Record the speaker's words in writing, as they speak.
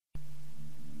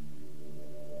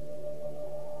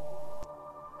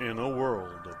In a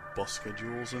world of bus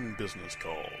schedules and business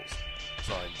calls,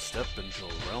 sidestep into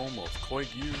a realm of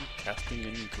Koigyu casting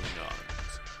and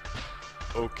Klingons.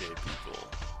 Okay, people,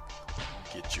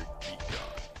 get your geek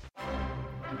on.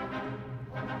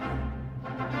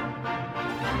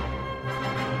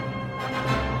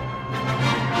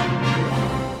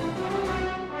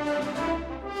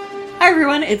 Hi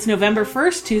everyone, it's November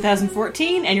 1st,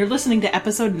 2014, and you're listening to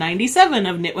episode 97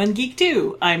 of Knit One Geek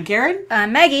 2. I'm Karen.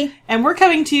 I'm Maggie. And we're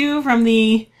coming to you from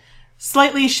the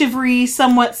slightly shivery,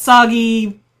 somewhat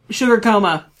soggy sugar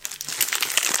coma.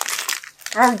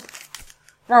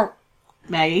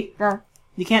 Maggie,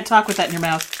 you can't talk with that in your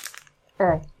mouth.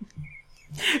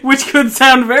 Which could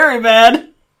sound very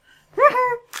bad.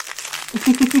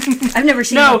 I've never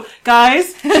seen No,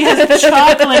 guys, she has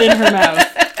chocolate in her mouth.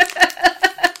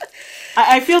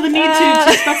 I feel the need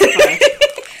to specify.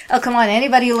 Oh, come on.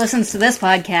 Anybody who listens to this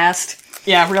podcast,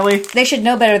 Yeah, really? they should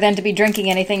know better than to be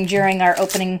drinking anything during our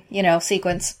opening,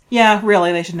 sequence. Yeah,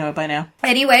 really, they should know it by now.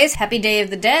 Anyways, happy Day of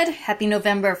the Dead. Happy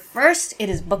November 1st. It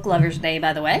is Book Lovers Day,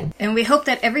 by the way. And we hope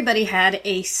that everybody had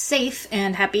a safe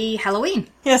and happy Halloween.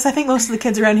 Yes, I think most of the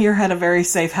kids around here had a very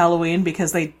safe Halloween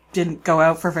because they didn't go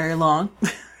out for very long.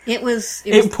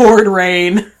 It poured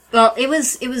rain. Well, it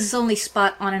was only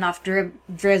spot on and off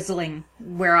drizzling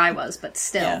where I was, but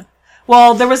still. Yeah.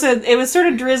 Well, it was sort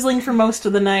of drizzling for most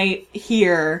of the night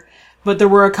here, but there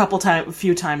were a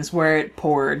few times where it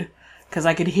poured, because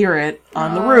I could hear it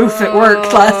on the roof at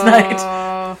work last night.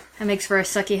 That makes for a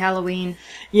sucky Halloween.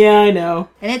 Yeah, I know.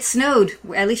 And it snowed,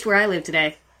 at least where I live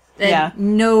today. Yeah.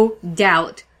 No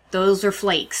doubt. Those are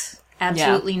flakes.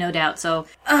 Absolutely no doubt. So,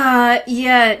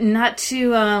 not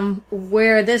to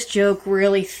wear this joke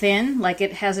really thin, like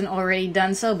it hasn't already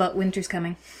done so, but winter's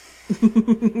coming.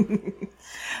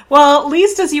 Well, at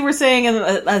least as you were saying,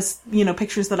 as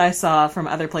pictures that I saw from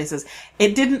other places,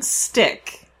 it didn't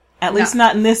stick. At least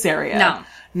not in this area. No.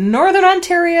 Northern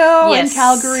Ontario and Yes.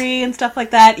 Calgary and stuff like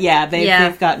that. Yeah,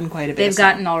 they've gotten quite a bit. They've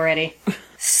gotten already.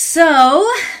 So,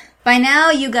 by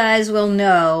now you guys will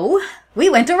know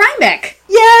we went to Rhinebeck.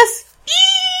 Yes.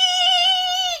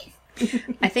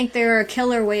 I think there are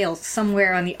killer whales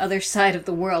somewhere on the other side of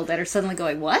the world that are suddenly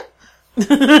going, what? Did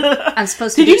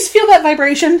you just feel that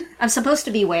vibration? I'm supposed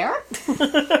to be where?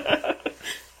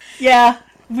 Yeah,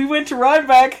 we went to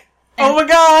Rhinebeck. Oh my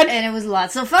god! And it was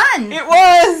lots of fun. It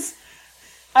was!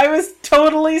 I was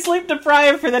totally sleep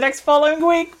deprived for the next following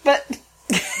week, but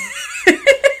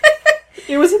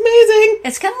it was amazing.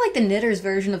 It's kind of like the Knitters'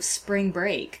 version of spring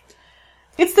break.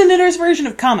 It's the Knitters' version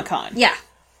of Comic-Con. Yeah.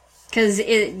 Because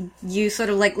you sort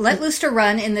of let loose to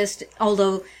run in this,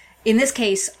 although in this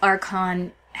case, our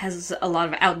con has a lot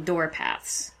of outdoor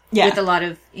paths. Yeah. With a lot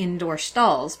of indoor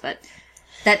stalls, but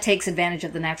that takes advantage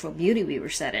of the natural beauty we were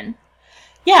set in.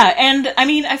 Yeah, and I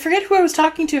mean, I forget who I was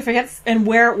talking to, and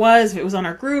where it was, if it was on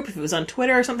our group, if it was on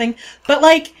Twitter or something, but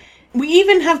we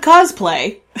even have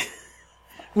cosplay.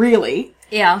 Really.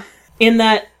 Yeah. In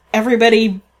that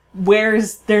everybody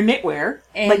wears their knitwear.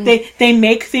 And they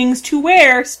make things to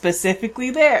wear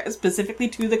specifically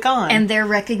to the con. And they're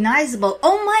recognizable.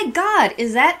 Oh my god,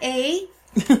 is that a...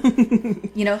 So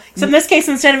in this case,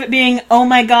 instead of it being, oh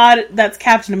my god, that's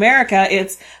Captain America,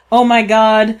 it's, oh my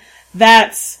god,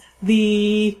 that's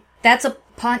a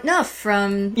Pont Neuf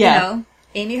from,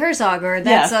 Amy Herzog, or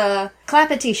that's a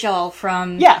Clapety shawl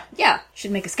from... Yeah.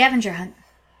 Should make a scavenger hunt.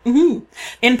 Mm-hmm.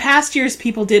 In past years,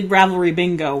 people did Ravelry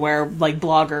Bingo, where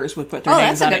bloggers would put their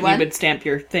names on it, and you would stamp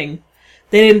your thing.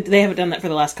 They haven't done that for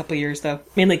the last couple of years, though.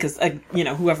 Mainly because,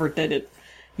 whoever did it,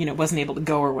 wasn't able to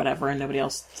go or whatever, and nobody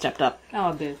else stepped up.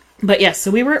 Oh, boo. But yes,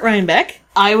 so we were at Rhinebeck.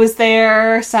 I was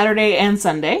there Saturday and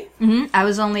Sunday. Mm-hmm. I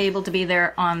was only able to be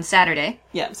there on Saturday.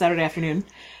 Yeah, Saturday afternoon.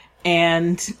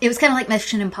 And it was kind of like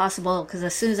Mission Impossible, because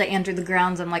as soon as I entered the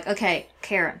grounds, I'm like, okay,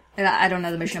 Karen. I don't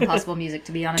know the Mission Impossible music,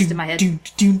 to be honest, in my head. There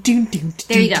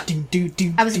you go.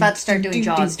 I was about to start doing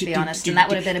Jaws, to be honest, and that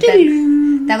would have been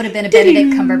a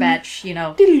Benedict Cumberbatch,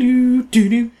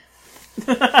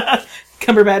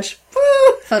 Cumberbatch.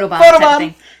 Photobomb type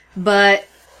thing. But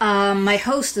my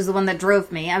host is the one that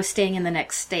drove me. I was staying in the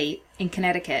next state, in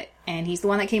Connecticut, and he's the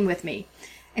one that came with me.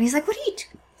 And he's like, what are you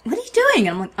doing? And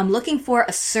I'm like, I'm looking for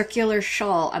a circular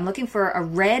shawl. I'm looking for a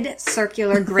red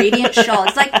circular gradient shawl.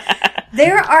 It's like,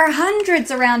 there are hundreds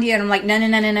around here. And I'm like,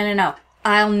 no.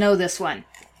 I'll know this one.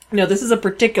 No, this is a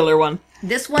particular one.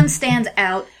 This one stands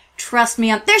out. Trust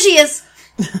me. There she is!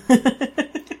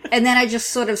 And then I just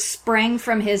sort of sprang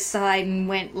from his side and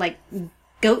went,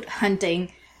 goat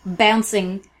hunting,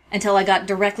 bouncing, until I got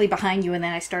directly behind you, and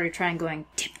then I started trying going,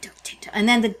 tiptoe. And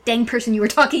then the dang person you were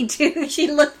talking to,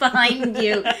 she looked behind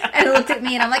you and looked at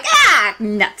me, and I'm like,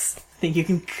 nuts. Think you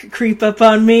can creep up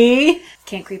on me?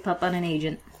 Can't creep up on an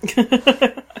agent.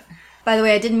 By the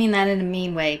way, I didn't mean that in a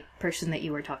mean way, person that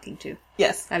you were talking to.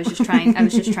 Yes. I was just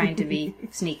trying to be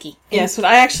sneaky. Yes, but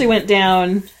I actually went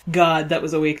down, God, that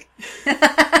was a week.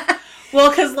 Well,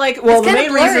 because, the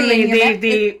main reason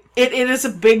it is a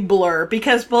big blur,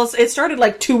 because, it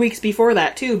started, 2 weeks before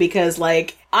that, too, because,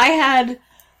 I had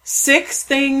 6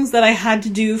 things that I had to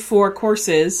do for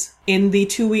courses in the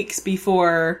 2 weeks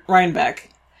before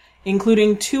Rhinebeck,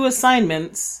 including 2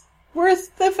 assignments,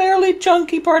 worth the fairly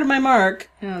chunky part of my mark.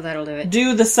 Oh, that'll do it.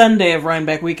 Due the Sunday of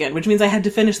Rhinebeck weekend, which means I had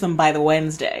to finish them by the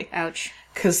Wednesday. Ouch.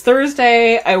 Because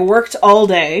Thursday, I worked all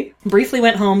day, briefly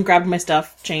went home, grabbed my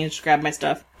stuff, changed, grabbed my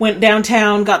stuff, went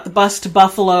downtown, got the bus to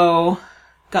Buffalo,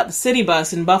 got the city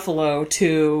bus in Buffalo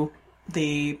to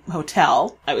the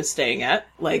hotel I was staying at,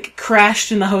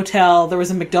 crashed in the hotel. There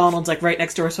was a McDonald's, right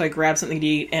next door, so I grabbed something to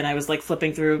eat, and I was,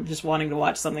 flipping through, just wanting to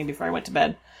watch something before I went to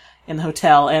bed in the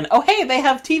hotel, and, oh, hey, they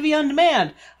have TV on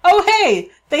demand. Oh,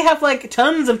 hey, they have,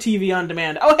 tons of TV on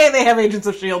demand. Oh, hey, they have Agents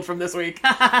of S.H.I.E.L.D. from this week.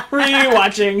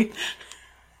 Rewatching.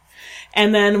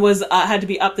 And then had to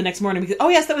be up the next morning because, oh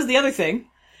yes, that was the other thing.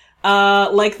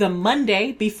 The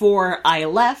Monday before I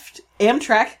left,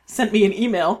 Amtrak sent me an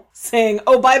email saying,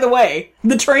 oh, by the way,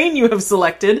 the train you have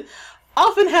selected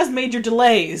often has major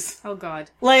delays. Oh, God.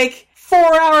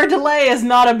 4-hour delay is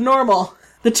not abnormal.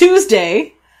 The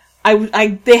Tuesday,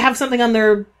 they have something on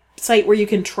their site where you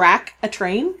can track a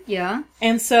train. Yeah.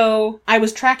 And so I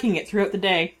was tracking it throughout the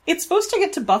day. It's supposed to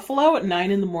get to Buffalo at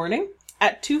 9 in the morning.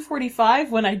 At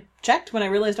 2:45, when I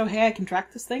realized, oh, hey, I can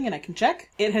track this thing and I can check,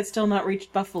 it had still not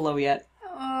reached Buffalo yet.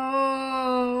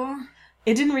 Oh.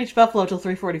 It didn't reach Buffalo till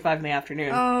 3:45 in the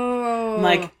afternoon. Oh.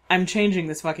 I'm I'm changing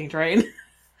this fucking train.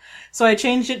 So I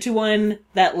changed it to one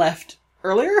that left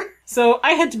earlier. So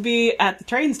I had to be at the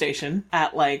train station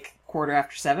at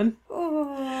 7:15.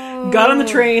 Oh. Got on the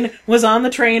train, was on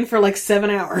the train for 7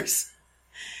 hours.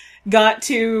 Got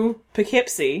to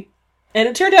Poughkeepsie. And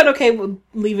it turned out okay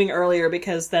leaving earlier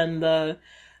because then the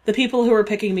people who were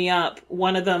picking me up,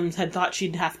 one of them had thought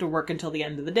she'd have to work until the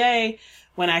end of the day,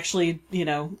 when actually,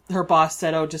 her boss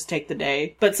said, oh, just take the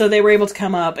day. But so they were able to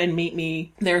come up and meet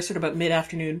me there sort of about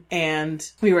mid-afternoon,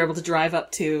 and we were able to drive up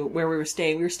to where we were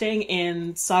staying. We were staying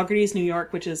in Saugerties, New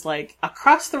York, which is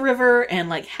across the river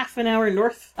and half an hour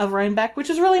north of Rhinebeck, which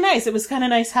is really nice. It was kind of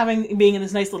nice being in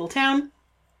this nice little town.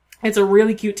 It's a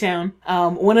really cute town.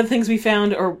 One of the things we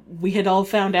found, or we had all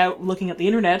found out looking at the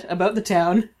internet about the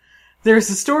town, there's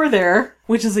a store there,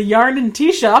 which is a yarn and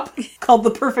tea shop called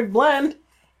The Perfect Blend.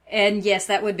 And yes,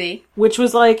 that would be. Which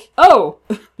was oh,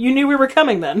 you knew we were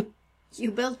coming then.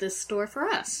 You built this store for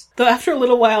us. Though after a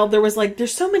little while, there were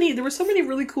so many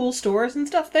really cool stores and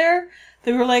stuff there,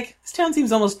 that we were this town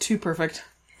seems almost too perfect.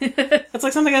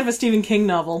 It's something out of a Stephen King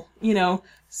novel,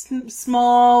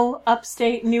 small,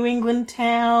 upstate New England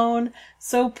town,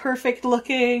 so perfect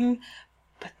looking,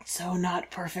 but so not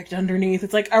perfect underneath.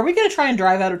 It's are we going to try and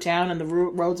drive out of town and the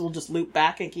roads will just loop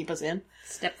back and keep us in?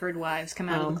 Stepford wives come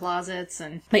out of the closets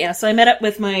and... But yeah, so I met up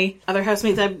with my other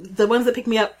housemates, the ones that picked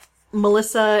me up,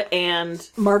 Melissa and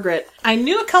Margaret. I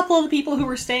knew a couple of the people who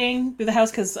were staying through the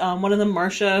house because one of them,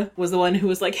 Marcia, was the one who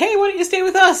was hey, why don't you stay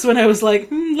with us? When I was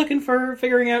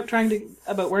figuring out,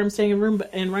 about where I'm staying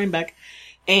in Rhinebeck.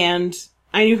 And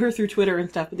I knew her through Twitter and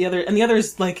stuff, but the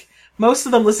others, most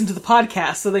of them listen to the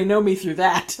podcast, so they know me through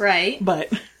that. Right.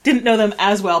 But didn't know them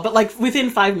as well. But within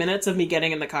 5 minutes of me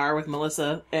getting in the car with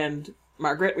Melissa and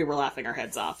Margaret, we were laughing our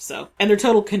heads off. So, and they're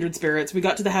total kindred spirits. We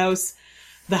got to the house.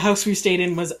 The house we stayed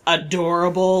in was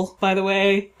adorable, by the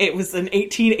way. It was an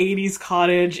 1880s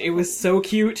cottage. It was so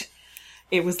cute.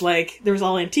 It was there was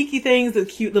all antique things, the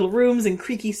cute little rooms and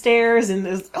creaky stairs, and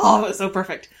it was so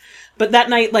perfect. But that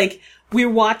night, we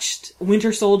watched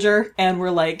Winter Soldier, and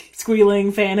we're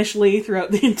squealing fanishly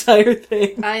throughout the entire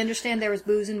thing. I understand there was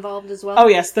booze involved as well. Oh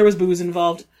yes, there was booze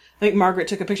involved. I think Margaret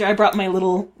took a picture. I brought my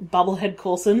little bobblehead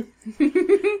Coulson.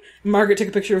 Margaret took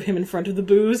a picture of him in front of the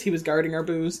booze. He was guarding our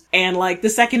booze. And the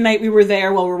second night we were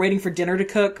there, while we're waiting for dinner to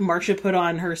cook, Marcia put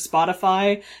on her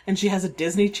Spotify, and she has a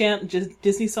Disney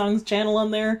songs channel on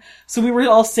there. So we were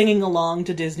all singing along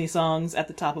to Disney songs at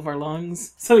the top of our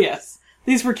lungs. So yes.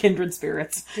 These were kindred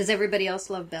spirits. Does everybody else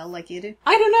love Belle like you do?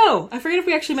 I don't know. I forget if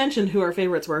we actually mentioned who our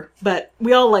favorites were. But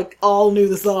we all knew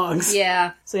the songs.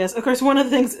 Yeah. So yes, of course, one of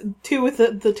the things, too, with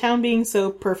the town being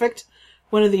so perfect,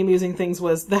 one of the amusing things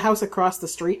was the house across the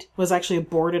street was actually a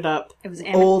boarded up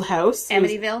old house.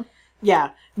 Amityville?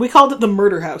 Yeah. We called it the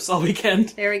murder house all weekend.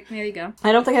 There you go.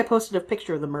 I don't think I posted a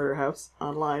picture of the murder house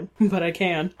online, but I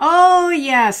can. Oh,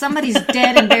 yeah. Somebody's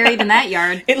dead and buried in that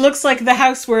yard. It looks like the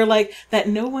house where, like, that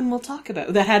no one will talk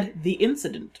about. That had the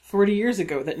incident 40 years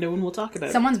ago that no one will talk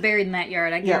about. Someone's buried in that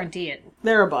yard. I guarantee it.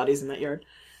 There are bodies in that yard.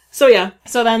 So yeah.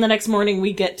 So then the next morning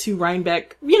we get to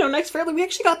Rhinebeck. Next fairly. We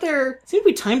actually got there. I think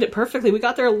we timed it perfectly. We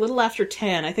got there a little after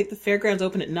 10. I think the fairgrounds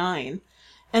open at 9.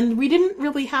 And we didn't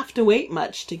really have to wait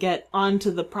much to get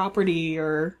onto the property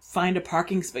or find a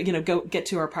parking space, go get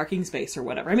to our parking space or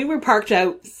whatever. I mean, we were parked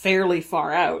out fairly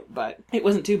far out, but it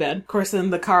wasn't too bad. Of course, in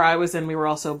the car I was in, we were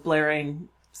also blaring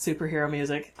superhero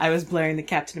music. I was blaring the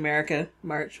Captain America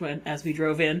march as we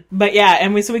drove in. But yeah,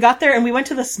 so we got there and we went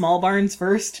to the small barns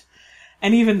first.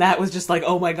 And even that was just like,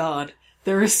 oh my god.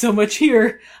 There is so much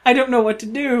here. I don't know what to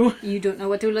do. You don't know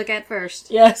what to look at first.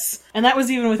 Yes. And that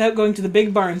was even without going to the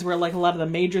big barns where, like, a lot of the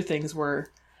major things were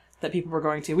that people were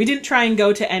going to. We didn't try and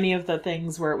go to any of the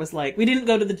things where it was like, we didn't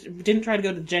try to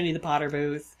go to Jenny the Potter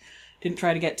booth. Didn't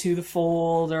try to get to the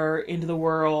Fold or Into the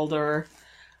World or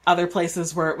other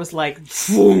places where it was like,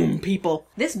 boom, people.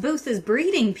 This booth is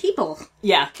breeding people.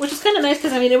 Yeah. Which is kind of nice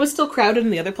because, it was still crowded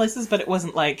in the other places, but it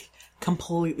wasn't like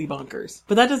completely bonkers.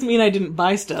 But that doesn't mean I didn't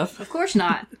buy stuff. Of course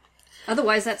not.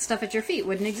 Otherwise that stuff at your feet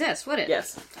wouldn't exist, would it?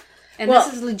 Yes. And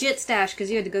this is legit stash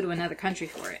because you had to go to another country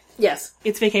for it. Yes.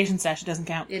 It's vacation stash. It doesn't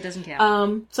count. It doesn't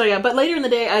count. So yeah, but later in the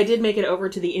day I did make it over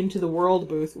to the Into the World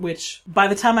booth, which by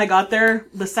the time I got there,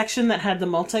 the section that had the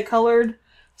multicolored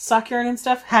sock yarn and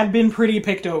stuff had been pretty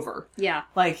picked over. Yeah.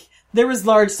 Like, there was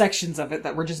large sections of it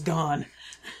that were just gone.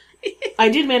 I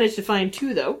did manage to find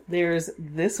 2, though. There's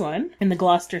this one in the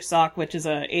Gloucester sock, which is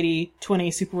a 80-20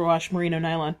 superwash merino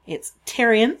nylon. It's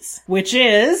Terrience, which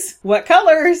is what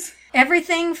colors?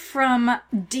 Everything from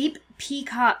deep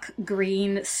peacock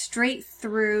green straight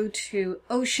through to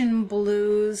ocean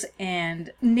blues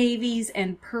and navies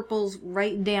and purples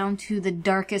right down to the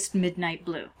darkest midnight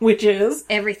blue. Which is?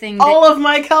 Everything. All of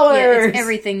my colors! Yeah, it's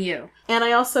everything you. And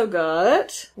I also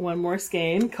got one more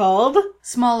skein called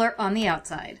Smaller on the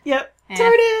Outside. Yep. And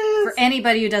TARDIS! For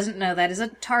anybody who doesn't know, that is a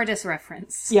TARDIS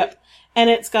reference. Yep. And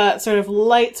it's got sort of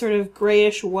light, sort of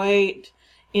grayish white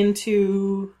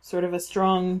into sort of a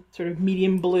strong, sort of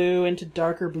medium blue into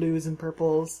darker blues and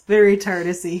purples. Very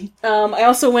TARDIS-y. I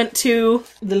also went to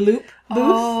the Loop booth.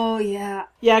 Oh, yeah.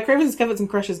 Yeah, Cravens, Covets, and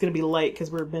Crush is going to be light because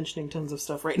we're mentioning tons of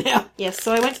stuff right now. Yes,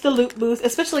 so I went to the Loop booth,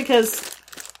 especially because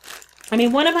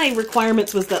one of my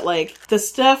requirements was that, like, the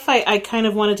stuff I kind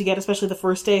of wanted to get, especially the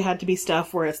first day, had to be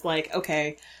stuff where it's like,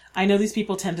 okay, I know these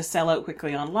people tend to sell out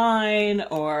quickly online,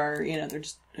 or, they're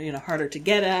just, harder to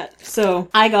get at. So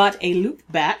I got a Loop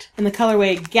bat in the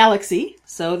colorway Galaxy.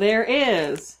 So there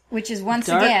is. Which is once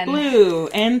dark again blue,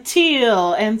 and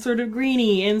teal, and sort of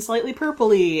greeny, and slightly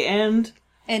purpley, and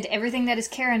everything that is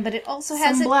Karen, but it also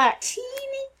has black. Teeny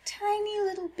tiny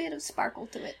little bit of sparkle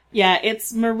to it. Yeah,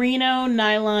 it's merino,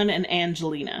 nylon, and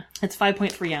Angelina. It's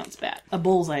 5.3 ounce bat. A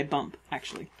bullseye bump,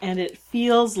 actually. And it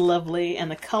feels lovely,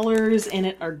 and the colors in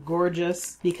it are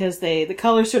gorgeous, because the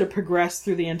colors sort of progress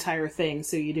through the entire thing,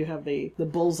 so you do have the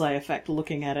bullseye effect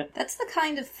looking at it. That's the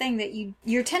kind of thing that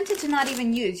you're tempted to not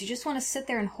even use. You just want to sit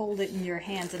there and hold it in your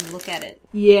hands and look at it.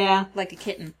 Yeah. Like a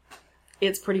kitten.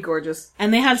 It's pretty gorgeous.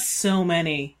 And they had so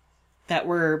many that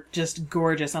were just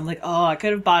gorgeous. I'm like, oh, I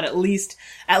could have bought at least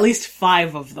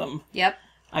 5 of them. Yep.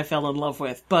 I fell in love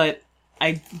with. But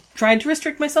I tried to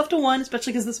restrict myself to 1,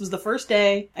 especially because this was the first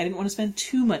day. I didn't want to spend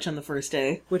too much on the first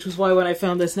day, which was why when I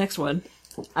found this next one,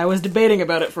 I was debating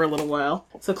about it for a little while.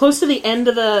 So close to the end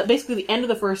of the end of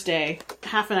the first day,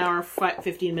 half an hour,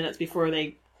 15 minutes before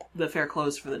the fair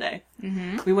closed for the day,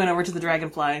 we went over to the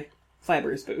Dragonfly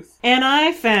Fibers booth. And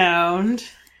I found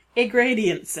a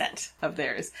gradient set of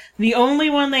theirs. The only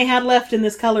one they had left in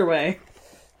this colorway.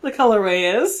 The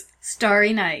colorway is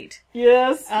Starry Night.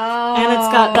 Yes. Oh. And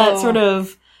it's got that sort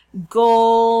of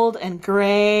gold and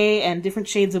gray and different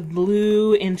shades of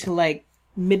blue into like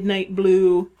midnight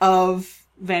blue of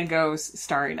Van Gogh's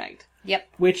Starry Night. Yep.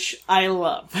 Which I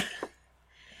love.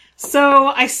 So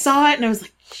I saw it and I was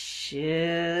like,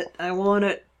 shit, I want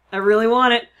it. I really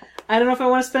want it. I don't know if I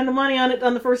want to spend the money on it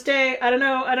on the first day. I don't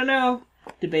know.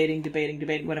 Debating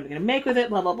what I'm going to make with it,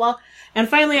 blah, blah, blah. And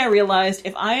finally I realized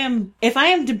if I am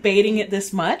debating it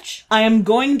this much, I am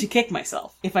going to kick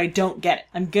myself if I don't get it.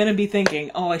 I'm going to be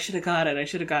thinking, oh, I should have got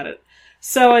it.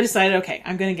 So I decided, okay,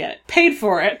 I'm going to get it. Paid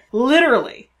for it,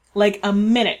 literally, like a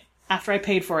minute after I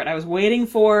paid for it. I was waiting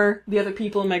for the other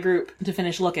people in my group to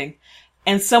finish looking.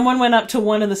 And someone went up to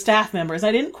one of the staff members.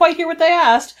 I didn't quite hear what they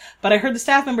asked, but I heard the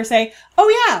staff member say,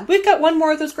 oh yeah, we've got one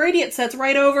more of those gradient sets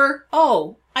right over.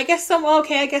 Oh, I guess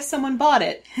someone bought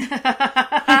it.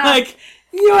 Like,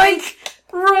 yoink!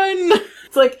 Run!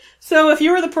 It's like, so if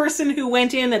you were the person who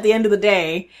went in at the end of the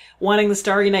day wanting the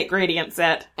Starry Night Gradient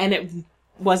set, and it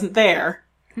wasn't there,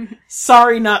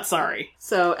 sorry, not sorry.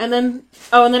 So, and then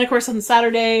of course on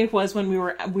Saturday was when we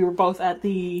were both at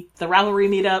the Ravelry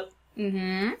meetup.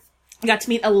 Mm-hmm. Got to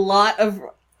meet a lot of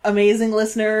amazing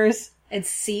listeners. And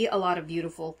see a lot of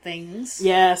beautiful things.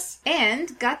 Yes.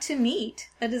 And got to meet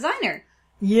a designer.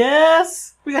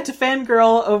 Yes! We got to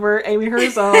fangirl over Amy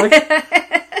Herzog.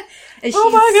 And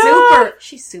oh my God!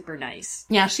 She's super nice.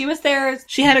 Yeah, she was there.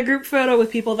 She had a group photo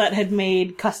with people that had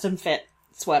made custom fit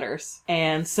sweaters.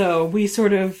 And so we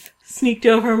sort of sneaked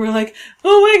over and we're like,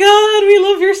 oh my God, we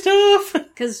love your stuff!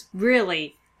 Because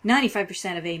really,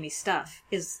 95% of Amy's stuff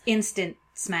is instant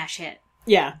smash hit.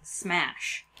 Yeah.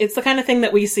 Smash. It's the kind of thing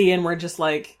that we see and we're just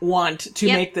like, want to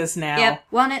make this now. Yep.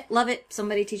 Want it, love it,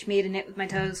 somebody teach me to knit with my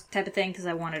toes type of thing because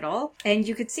I want it all. And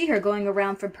you could see her going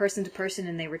around from person to person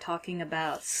and they were talking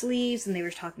about sleeves and they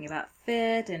were talking about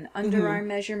fit and underarm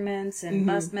measurements and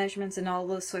bust measurements and all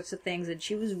those sorts of things. And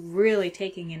she was really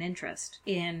taking an interest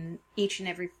in each and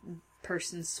every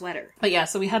person's sweater. But yeah,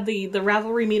 so we had the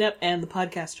Ravelry meetup and the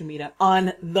podcaster meetup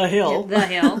on the hill. Yeah, the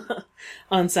hill.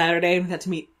 On Saturday. We got to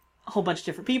meet a whole bunch of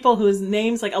different people whose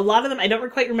names, like a lot of them, I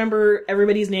don't quite remember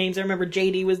everybody's names. I remember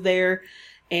JD was there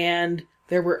and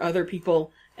there were other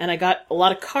people and I got a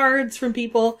lot of cards from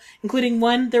people, including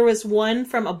there was one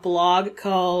from a blog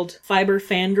called Fiber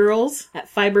Fangirls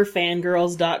at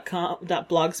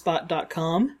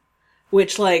fiberfangirls.blogspot.com,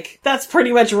 which like, that's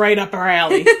pretty much right up our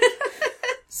alley.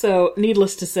 So,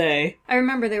 needless to say. I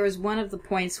remember there was one of the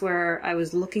points where I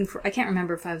was looking for, I can't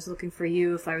remember if I was looking for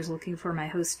you, if I was looking for my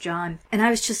host John, and I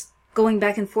was just going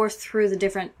back and forth through the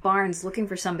different barns looking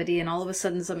for somebody, and all of a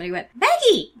sudden somebody went,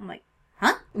 Maggie! I'm like,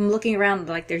 huh? I'm looking around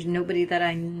like there's nobody that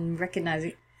I'm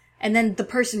recognizing. And then the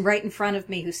person right in front of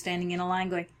me who's standing in a line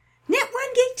going, Knit 1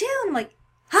 Gig 2! And I'm like,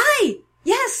 hi!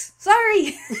 Yes!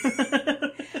 Sorry!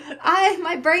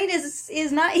 My brain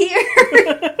is not here!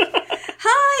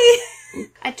 Hi!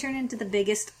 I turn into the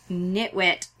biggest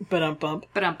nitwit. Ba-dum-bump.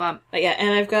 Ba-dum-bump. But yeah,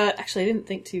 and I've got, actually I didn't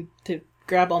think to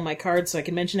grab all my cards so I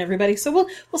can mention everybody, so we'll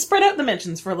spread out the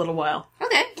mentions for a little while.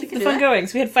 Okay, Keep the fun going.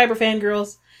 So we had Fiber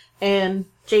Fangirls, and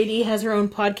JD has her own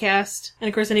podcast, and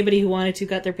of course anybody who wanted to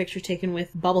got their picture taken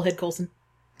with Bobblehead Coulson.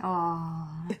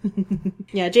 Aww.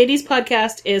 Yeah, JD's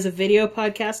podcast is a video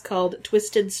podcast called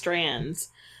Twisted Strands.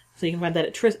 So you can find that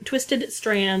at Twisted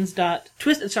Strands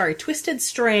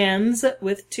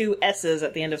with 2 S's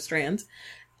at the end of strands,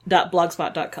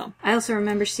 .blogspot.com. I also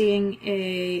remember seeing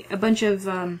a bunch of,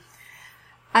 I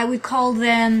wouldn't call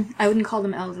them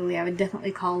elderly, I would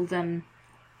definitely call them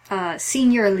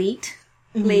senior elite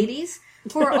ladies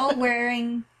who are all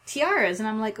wearing tiaras. And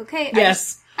I'm like, okay.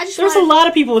 Yes. There's a lot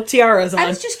of people with tiaras on. I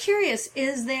was just curious,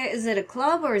 is it a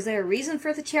club or is there a reason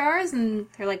for the tiaras? And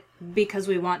they're like, because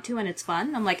we want to and it's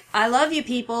fun. I'm like, I love you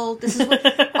people. This is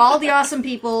what all the awesome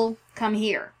people come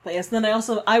here. But yes, and then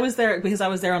I was there because I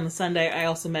was there on the Sunday. I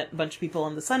also met a bunch of people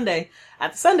on the Sunday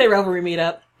at the Sunday Revelry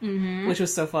meetup, which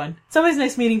was so fun. It's always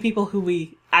nice meeting people who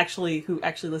actually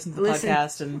listen to the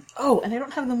podcast. And I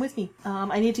don't have them with me.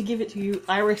 I need to give it to you.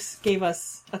 Iris gave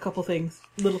us a couple things,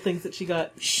 little things that she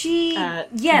got.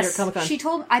 At New York Comic-Con. She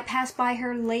told I passed by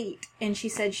her late, and she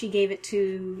said she gave it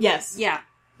to. Yes. Yeah.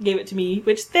 Gave it to me,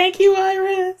 which thank you,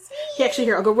 Iris. Yeah, actually,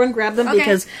 here, I'll go run grab them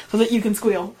so that you can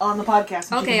squeal on the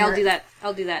podcast. Okay, I'll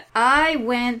do that. I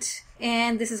went,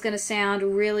 and this is going to sound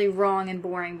really wrong and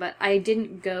boring, but I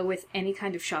didn't go with any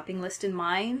kind of shopping list in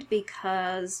mind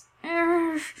because,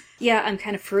 I'm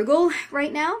kind of frugal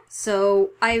right now.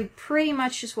 So I pretty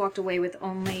much just walked away with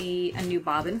only a new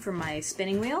bobbin for my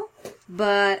spinning wheel,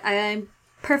 but I'm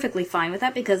perfectly fine with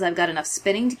that because I've got enough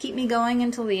spinning to keep me going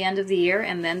until the end of the year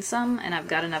and then some, and I've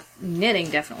got enough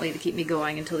knitting definitely to keep me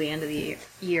going until the end of the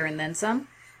year and then some.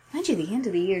 Mind you, the end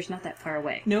of the year is not that far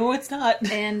away. No, it's not.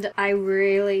 And I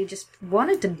really just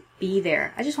wanted to be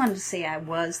there. I just wanted to say I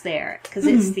was there because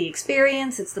it's the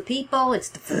experience, it's the people, it's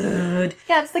the food.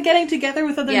 Yeah, it's the getting together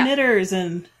with other knitters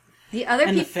and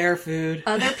the fair food.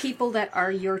 Other people that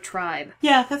are your tribe.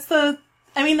 Yeah, that's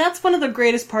one of the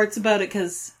greatest parts about it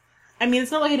because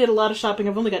it's not like I did a lot of shopping.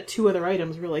 I've only got 2 other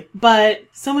items, really. But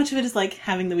so much of it is like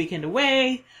having the weekend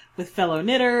away with fellow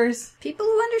knitters. People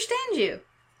who understand you.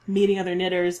 Meeting other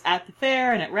knitters at the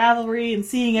fair and at Ravelry and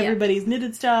seeing everybody's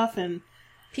knitted stuff and...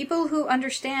 People who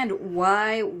understand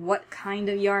what kind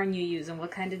of yarn you use and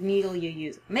what kind of needle you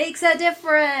use. Makes a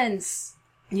difference!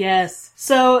 Yes.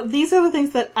 So these are the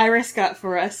things that Iris got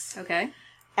for us. Okay.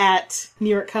 at New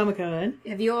York Comic Con.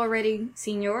 Have you already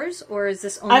seen yours, or is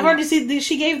this only... I've already seen...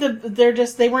 She gave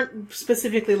they weren't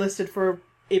specifically listed for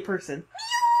a person.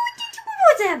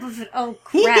 Oh,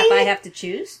 crap, I have to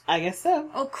choose? I guess so.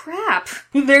 Oh, crap.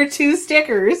 There are 2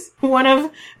 stickers. One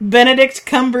of Benedict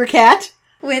Cumbercat.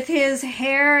 With his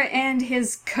hair and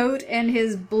his coat and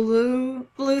his blue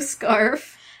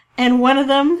scarf. And one of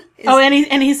them...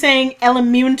 he's saying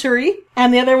elementary.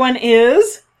 And the other one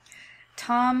is...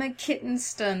 Tom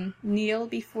Kittenston, kneel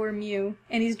before Mew.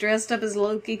 And he's dressed up as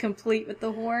Loki, complete with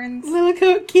the horns.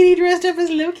 Little kitty dressed up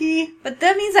as Loki. But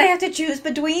that means I have to choose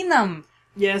between them.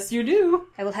 Yes, you do.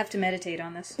 I will have to meditate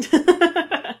on this.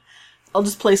 I'll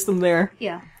just place them there.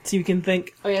 Yeah. So you can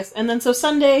think. Oh, yes. And then so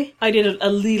Sunday, I did a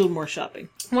little more shopping.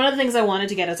 One of the things I wanted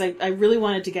to get is I really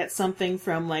wanted to get something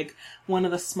from, like, one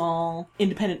of the small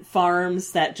independent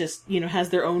farms that just, has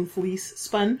their own fleece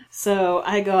spun. So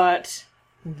I got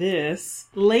this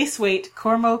lace weight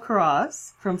Cormo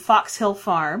Cross from Fox Hill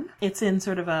Farm. It's in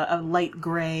sort of a light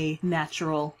gray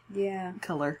natural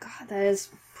color. God,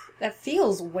 that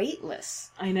feels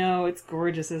weightless. I know, it's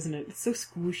gorgeous, isn't it? It's so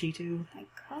squishy, too. My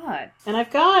God. And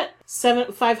I've got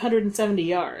 570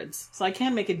 yards, so I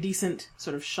can make a decent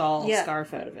sort of shawl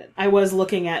scarf out of it. I was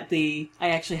looking at I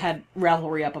actually had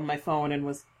Ravelry up on my phone and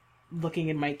was looking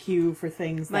in my queue for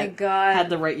things that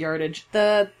had the right yardage.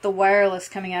 The wireless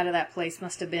coming out of that place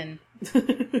must have been...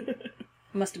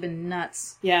 must have been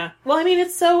nuts. Yeah. Well, I mean,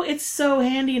 it's so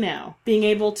handy now, being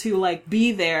able to, like,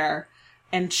 be there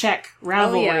and check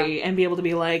Ravelry and be able to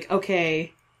be like,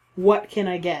 okay, what can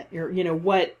I get? Or,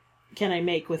 what can I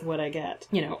make with what I get?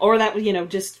 Or that,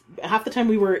 just half the time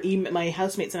my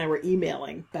housemates and I were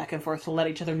emailing back and forth to let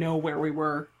each other know where we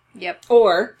were. Yep.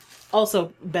 Or,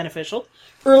 also beneficial,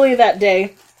 early that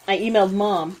day, I emailed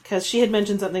Mom, because she had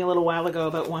mentioned something a little while ago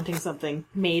about wanting something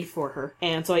made for her.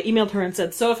 And so I emailed her and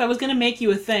said, so if I was going to make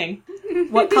you a thing,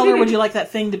 what color would you like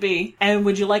that thing to be? And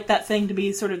would you like that thing to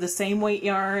be sort of the same weight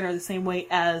yarn or the same weight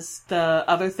as the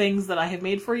other things that I have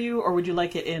made for you? Or would you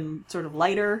like it in sort of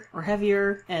lighter or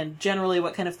heavier? And generally,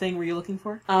 what kind of thing were you looking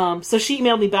for? So she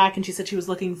emailed me back and she said she was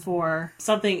looking for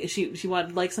something, she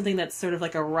wanted like something that's sort of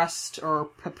like a rust or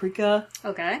paprika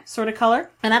sort of color.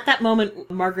 And at that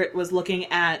moment, Margaret was looking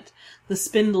at the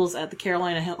spindles at the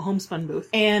Carolina Homespun booth.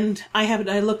 And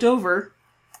I looked over,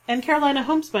 and Carolina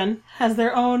Homespun has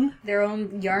their own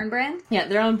yarn brand? Yeah,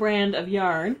 their own brand of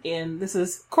yarn. And this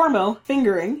is Cormo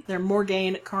Fingering. They're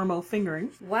Morgaine Cormo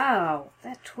Fingering. Wow,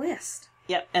 that twist.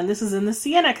 Yep, and this is in the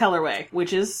sienna colorway,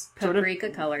 which is paprika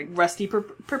colored. Rusty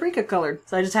paprika colored.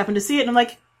 So I just happened to see it, and I'm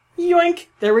like, yoink!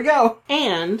 There we go.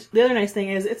 And the other nice thing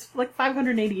is, it's like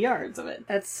 580 yards of it.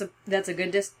 That's a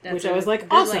good distance. Which I was like,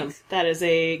 awesome. Length. That is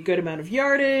a good amount of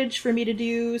yardage for me to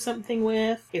do something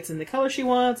with. It's in the color she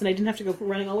wants, and I didn't have to go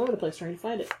running all over the place trying to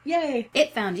find it. Yay!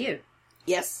 It found you.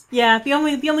 Yes. Yeah, the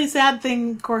only sad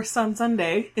thing, of course, on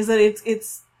Sunday is that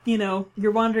it's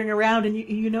you're wandering around and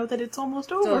you know that it's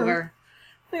almost over. It's over.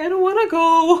 I don't want to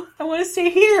go. I want to stay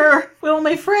here with all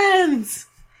my friends.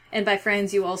 And by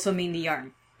friends, you also mean the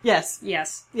yarn. Yes.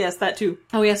 Yes. Yes, that too.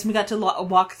 Oh, yes, we got to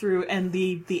walk through, and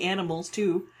the animals,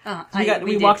 too.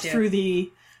 We walked through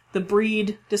the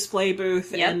breed display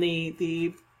booth and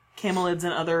the camelids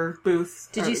and other booths.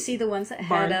 Did you see the ones that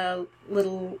had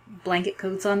little blanket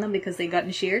coats on them because they'd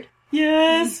gotten sheared?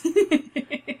 Yes!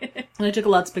 And I took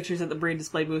lots of pictures at the breed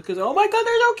display booth because, oh my god,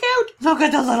 they're so cute! Look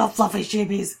at the little fluffy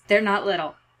sheepies! They're not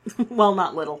little. Well,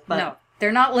 not little, but... No.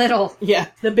 They're not little. Yeah,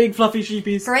 the big fluffy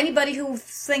sheepies. For anybody who's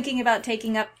thinking about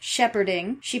taking up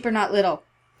shepherding, sheep are not little.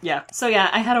 Yeah. So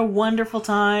yeah, I had a wonderful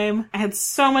time. I had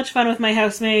so much fun with my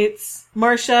housemates.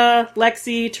 Marcia,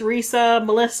 Lexi, Teresa,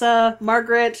 Melissa,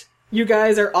 Margaret. You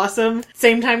guys are awesome.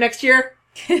 Same time next year.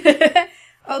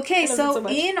 Okay, so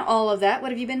in all of that, what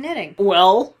have you been knitting?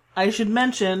 Well, I should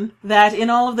mention that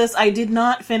in all of this, I did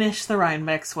not finish the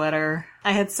Rhinebeck sweater.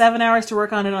 I had 7 hours to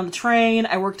work on it on the train.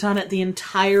 I worked on it the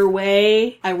entire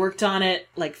way. I worked on it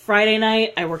like Friday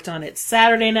night. I worked on it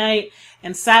Saturday night.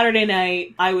 And Saturday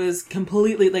night, I was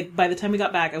completely, like, by the time we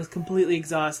got back, I was completely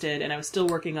exhausted. And I was still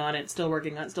working on it, still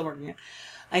working on it.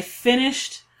 I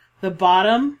finished the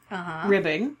bottom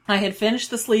ribbing. I had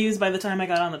finished the sleeves by the time I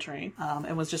got on the train.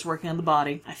 And was just working on the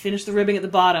body. I finished the ribbing at the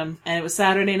bottom. And it was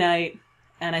Saturday night.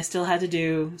 And I still had to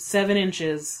do 7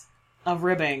 inches of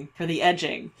ribbing for the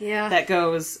edging. Yeah. That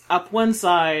goes up one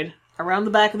side, around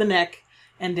the back of the neck,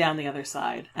 and down the other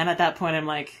side. And at that point, I'm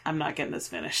like, I'm not getting this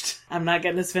finished. I'm not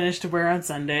getting this finished to wear on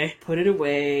Sunday. Put it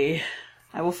away.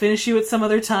 I will finish you at some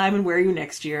other time and wear you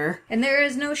next year. And there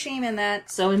is no shame in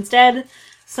that. So instead,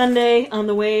 Sunday on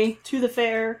the way to the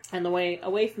fair and the way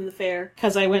away from the fair,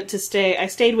 because I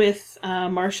stayed with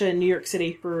Marcia in New York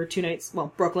City for 2 nights,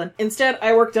 well, Brooklyn. Instead,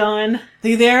 I worked on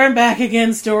the There and Back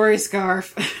Again story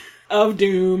scarf of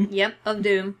Doom. Yep, of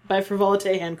Doom. By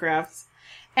Frivolite Handcrafts.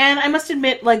 And I must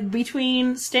admit, like,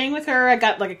 between staying with her, I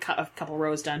got, like, a couple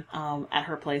rows done at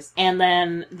her place. And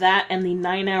then that and the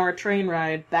 9-hour train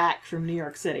ride back from New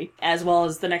York City, as well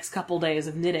as the next couple days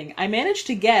of knitting, I managed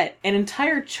to get an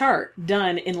entire chart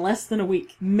done in less than a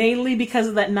week. Mainly because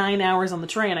of that 9 hours on the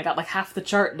train. I got, like, half the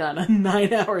chart done in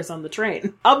 9 hours on the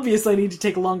train. Obviously, I need to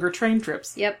take longer train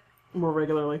trips. Yep. More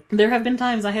regularly. There have been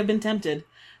times I have been tempted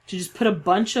to just put a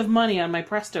bunch of money on my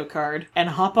Presto card and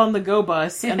hop on the Go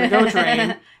bus and the Go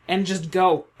train and just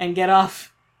go and get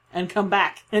off and come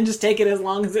back and just take it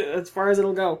as far as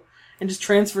it'll go and just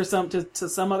transfer some to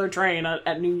some other train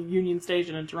at New Union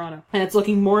Station in Toronto. And it's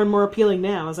looking more and more appealing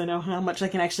now as I know how much I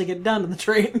can actually get done on the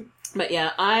train. But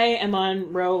yeah, I am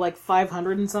on row like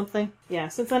 500 and something. Yeah,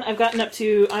 since then I've gotten up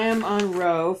to, I am on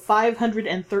row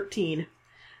 513.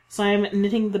 So I'm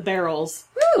knitting the barrels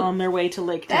on their way to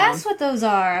Lake Town. That's what those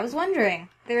are. I was wondering.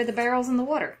 They're the barrels in the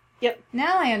water. Yep.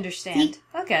 Now I understand.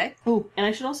 Okay. Oh, and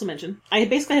I should also mention, I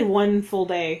basically had one full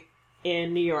day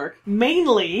in New York.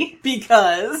 Mainly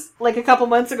because, like a couple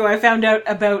months ago, I found out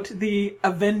about the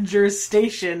Avengers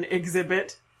Station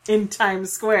exhibit in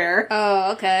Times Square.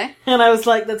 Oh, okay. And I was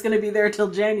like, that's going to be there till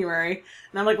January.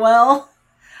 And I'm like, well,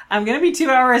 I'm going to be 2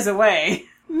 hours away.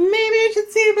 Maybe I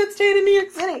should see about staying in New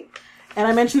York City. And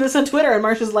I mentioned this on Twitter, and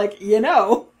Marsha's like,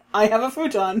 I have a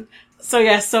futon. So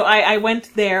yeah, I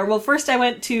went there. Well, first I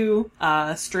went to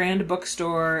Strand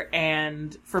Bookstore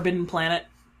and Forbidden Planet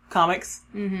Comics.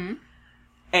 Mm-hmm.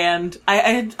 And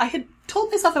I had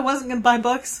told myself I wasn't going to buy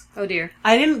books. Oh dear.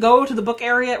 I didn't go to the book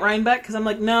area at Rhinebeck, because I'm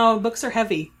like, no, books are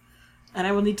heavy. And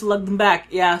I will need to lug them back.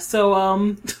 Yeah, so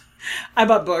I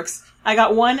bought books. I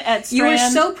got one at Strand. You were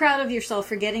so proud of yourself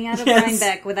for getting out of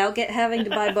Rhinebeck without having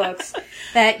to buy books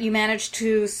that you managed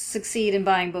to succeed in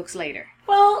buying books later.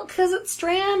 Well, because at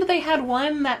Strand they had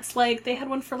one that's like, they had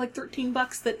one for like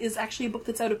 $13 that is actually a book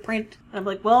that's out of print. And I'm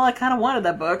like, well, I kind of wanted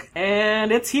that book.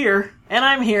 And it's here. And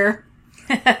I'm here.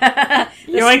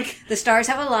 Yoink. The stars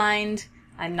have aligned.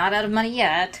 I'm not out of money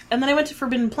yet. And then I went to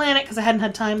Forbidden Planet because I hadn't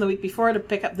had time the week before to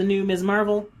pick up the new Ms.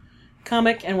 Marvel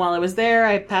comic, and while I was there,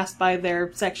 I passed by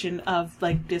their section of,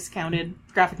 like, discounted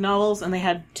graphic novels, and they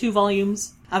had 2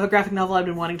 volumes of a graphic novel I've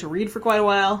been wanting to read for quite a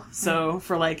while, so,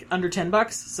 for, like, under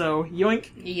 $10, so yoink.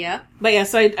 Yeah. But yeah,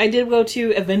 so I did go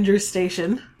to Avengers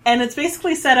Station, and it's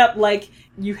basically set up like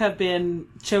you have been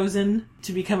chosen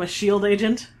to become a S.H.I.E.L.D.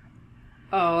 agent.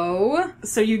 Oh.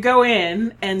 So you go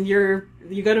in, and you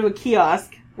go to a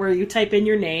kiosk where you type in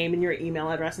your name and your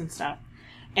email address and stuff.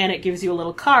 And it gives you a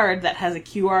little card that has a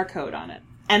QR code on it.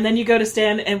 And then you go to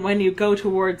stand, and when you go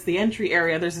towards the entry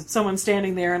area, there's someone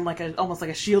standing there in almost like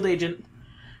a S.H.I.E.L.D. agent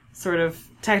sort of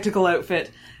tactical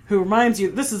outfit who reminds you,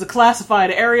 this is a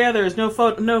classified area, there's no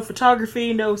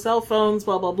photography, no cell phones,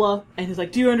 blah, blah, blah. And he's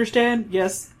like, do you understand?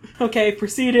 Yes. Okay,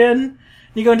 proceed in.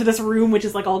 You go into this room, which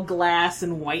is like all glass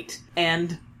and white.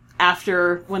 And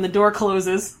when the door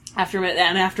closes, after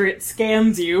it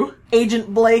scans you,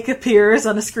 Agent Blake appears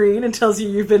on a screen and tells you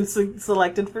you've been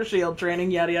selected for S.H.I.E.L.D. training,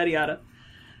 yada, yada, yada.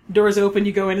 Doors open,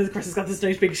 you go in, and of course it's got this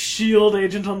nice big S.H.I.E.L.D.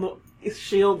 agent on the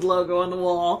S.H.I.E.L.D. logo on the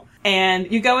wall.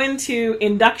 And you go into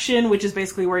induction, which is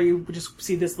basically where you just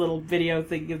see this little video,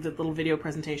 they give the little video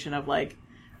presentation of, like,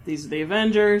 these are the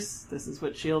Avengers, this is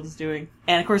what S.H.I.E.L.D. is doing.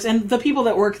 And of course, and the people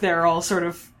that work there are all sort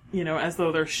of, as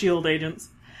though they're S.H.I.E.L.D. agents.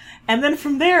 And then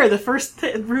from there, the first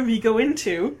room you go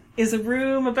into is a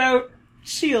room about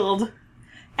S.H.I.E.L.D.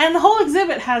 And the whole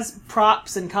exhibit has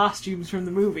props and costumes from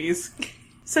the movies.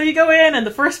 So you go in, and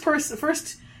the first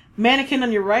mannequin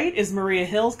on your right is Maria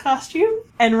Hill's costume.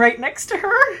 And right next to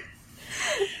her,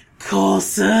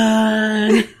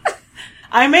 Coulson.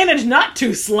 I managed not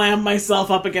to slam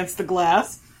myself up against the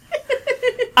glass.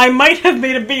 I might have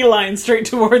made a beeline straight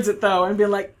towards it, though, and be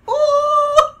like,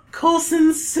 oh,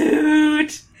 Coulson's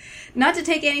suit. Not to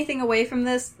take anything away from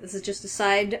this is just a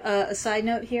side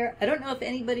note here. I don't know if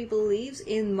anybody believes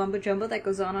in mumbo jumbo that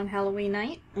goes on Halloween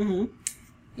night. Mm-hmm.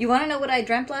 You want to know what I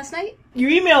dreamt last night? You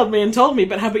emailed me and told me,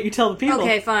 but how about you tell the people?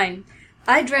 Okay, fine.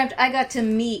 I dreamt I got to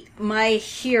meet my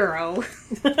hero,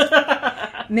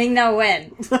 Ming-Na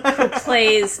Wen, who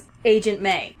plays Agent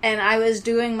May. And I was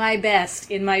doing my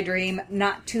best in my dream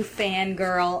not to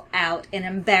fangirl out and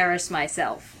embarrass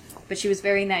myself. But she was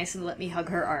very nice and let me hug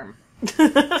her arm.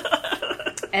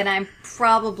 And I'm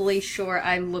probably sure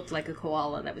I looked like a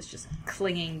koala that was just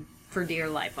clinging for dear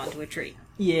life onto a tree.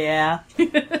 Yeah.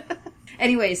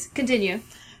 Anyways, continue.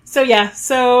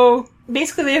 So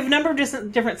basically they have a number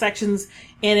of different sections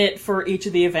in it for each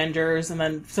of the Avengers, and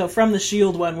then, so from the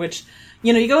S.H.I.E.L.D. one, which,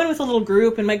 you know, you go in with a little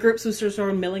group, and my groups was sort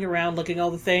of milling around looking at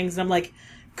all the things, and I'm like,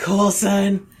 cool,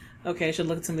 son. Okay, I should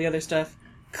look at some of the other stuff.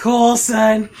 Cool,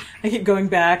 son. I keep going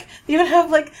back. They even have,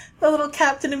 like, the little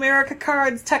Captain America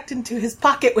cards tucked into his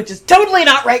pocket, which is totally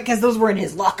not right, because those were in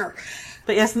his locker.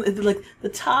 But yes, like, the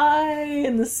tie,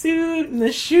 and the suit, and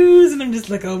the shoes, and I'm just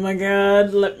like, oh my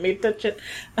god, let me touch it.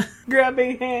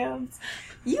 Grabbing hands.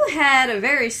 You had a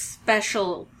very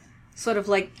special sort of,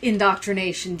 like,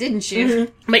 indoctrination, didn't you?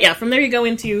 Mm-hmm. But yeah, from there you go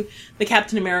into the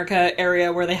Captain America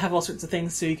area where they have all sorts of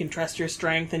things so you can trust your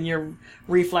strength and your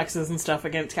reflexes and stuff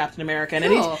against Captain America. And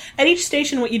cool. at each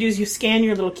station, what you do is you scan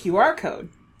your little QR code.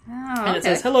 Oh, and it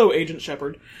says, hello, Agent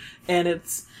Shepard. And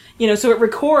it's, you know, so it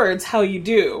records how you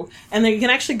do. And then you can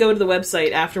actually go to the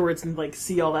website afterwards and, like,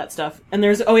 see all that stuff. And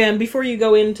there's, oh yeah, and before you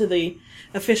go into the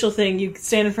official thing, you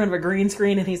stand in front of a green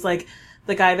screen and he's like,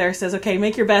 the guy there says, okay,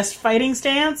 make your best fighting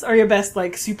stance or your best,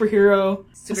 like, superhero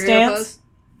stance. Pose.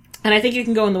 And I think you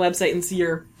can go on the website and see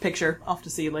your picture. I'll have to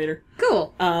see you later.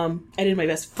 Cool. I did my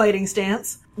best fighting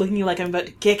stance, looking like I'm about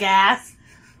to kick ass,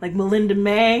 like Melinda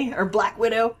May or Black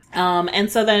Widow.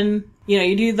 And so then, you know,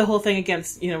 you do the whole thing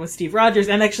against, you know, with Steve Rogers.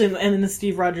 And actually, and in the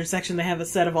Steve Rogers section, they have a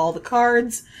set of all the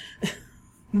cards,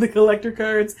 the collector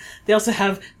cards. They also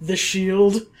have the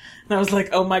shield. And I was like,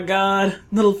 oh my god,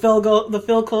 little the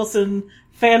Phil Coulson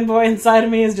fanboy inside of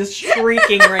me is just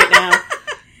shrieking right now.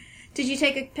 Did you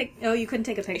take a pic? Oh, you couldn't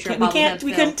take a picture.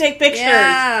 We couldn't take pictures.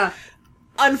 Yeah.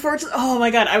 Unfortunately, oh my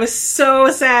god, I was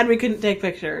so sad we couldn't take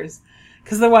pictures.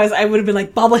 Because otherwise I would have been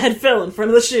like, Bobblehead Phil in front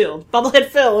of the shield. Bobblehead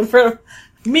Phil in front of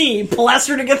me,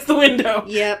 plastered against the window.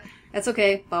 Yep. That's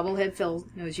okay. Bobblehead Phil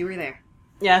knows you were there.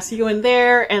 Yeah, so you go in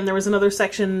there, and there was another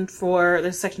section there's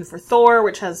a section for Thor,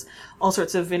 which has all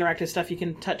sorts of interactive stuff you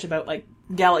can touch about, like,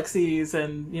 galaxies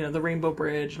and, you know, the Rainbow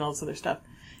Bridge and all this other stuff.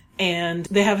 And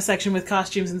they have a section with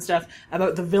costumes and stuff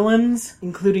about the villains,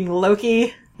 including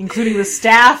Loki, including the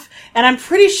staff, and I'm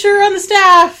pretty sure on the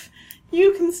staff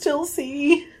you can still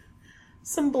see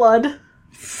some blood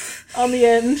on the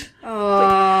end.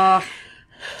 Are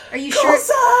you sure?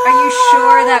 Are you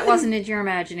sure that wasn't in your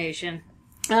imagination?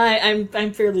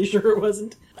 I'm fairly sure it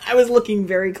wasn't. I was looking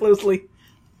very closely.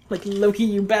 Like, Loki,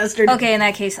 you bastard. Okay, in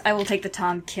that case, I will take the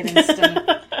Tom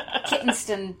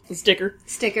Kittenston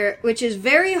sticker, which is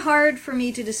very hard for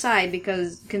me to decide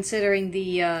because considering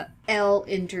the Elle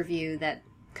interview that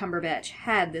Cumberbatch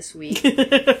had this week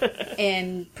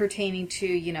and pertaining to,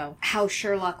 you know, how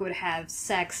Sherlock would have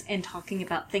sex and talking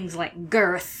about things like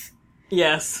girth.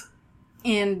 Yes.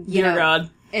 And, you know, God.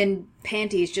 And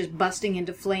panties just busting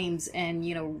into flames and,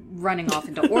 you know, running off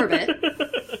into orbit.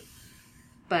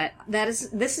 But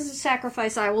this is a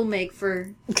sacrifice I will make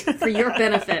for your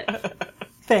benefit.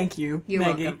 Thank you, You're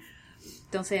Maggie. welcome.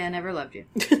 Don't say I never loved you.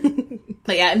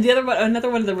 But yeah, and another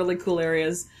one of the really cool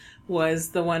areas was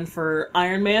the one for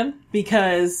Iron Man,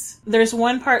 because there's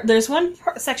one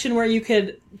section where you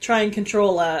could try and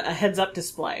control a heads-up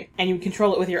display, and you would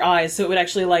control it with your eyes, so it would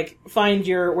actually, like, find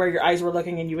where your eyes were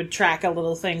looking, and you would track a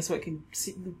little thing so it could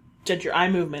judge your eye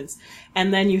movements.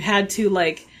 And then you had to,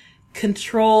 like,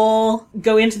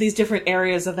 go into these different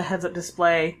areas of the heads-up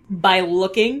display by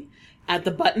looking at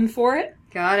the button for it.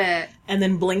 Got it. And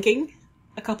then blinking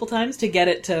a couple times to get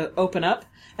it to open up.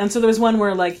 And so there was one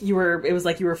where, like, it was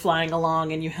like you were flying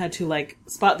along and you had to, like,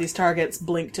 spot these targets,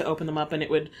 blink to open them up, and it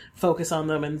would focus on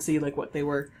them and see, like, what they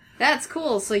were. That's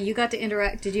cool. So you got to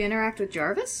interact. Did you interact with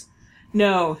Jarvis?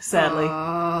 No, sadly.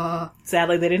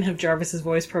 Sadly, they didn't have Jarvis's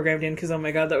voice programmed in, because, oh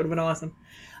my god, that would have been awesome.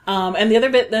 And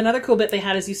another cool bit they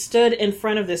had is you stood in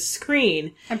front of this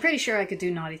screen. I'm pretty sure I could do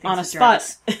naughty things on a with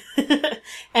spot.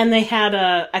 And they had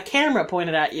a camera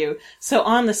pointed at you. So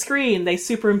on the screen, they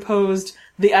superimposed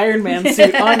the Iron Man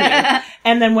suit on you.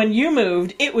 And then when you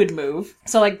moved, it would move.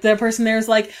 So, like, the person there is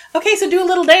like, okay, so do a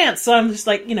little dance. So I'm just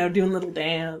like, you know, doing a little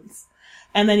dance.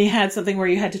 And then you had something where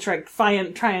you had to try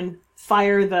and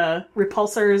fire the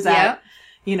repulsors at,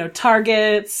 you know,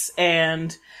 targets,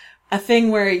 and a thing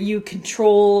where you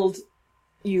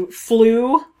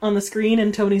flew on the screen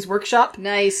in Tony's workshop.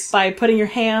 Nice. By putting your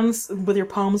hands with your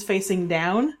palms facing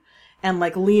down, and,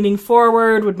 like, leaning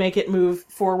forward would make it move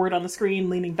forward on the screen,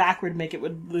 leaning backward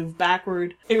would move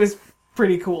backward. It was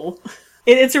pretty cool.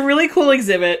 It's a really cool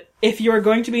exhibit. If you are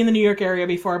going to be in the New York area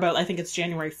before about, I think it's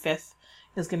January 5th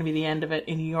is going to be the end of it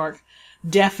in New York,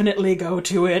 definitely go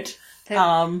to it.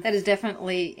 That is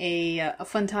definitely a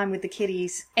fun time with the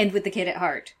kiddies and with the kid at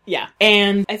heart. Yeah.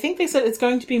 And I think they said it's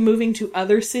going to be moving to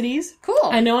other cities. Cool.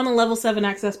 I know on the Level 7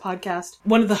 Access podcast,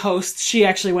 one of the hosts, she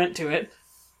actually went to it.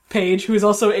 Paige, who is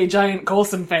also a giant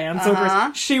Coulson fan. So of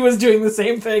course, she was doing the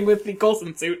same thing with the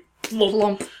Coulson suit.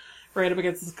 Plump. Right up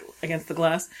against the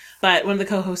glass. But one of the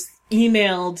co-hosts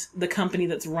emailed the company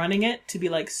that's running it to be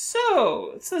like,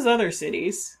 so, it says other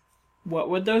cities. What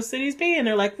would those cities be? And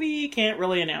they're like, we can't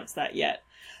really announce that yet.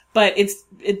 But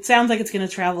it sounds like it's going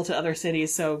to travel to other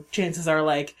cities, so chances are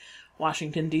like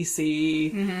Washington,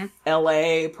 D.C.,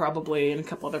 L.A., probably, and a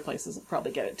couple other places will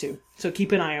probably get it too. So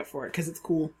keep an eye out for it, because it's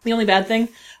cool. The only bad thing,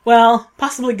 well,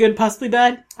 possibly good, possibly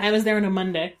bad, I was there on a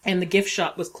Monday, and the gift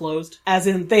shop was closed. As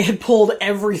in, they had pulled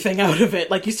everything out of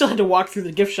it. Like, you still had to walk through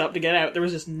the gift shop to get out. There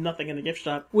was just nothing in the gift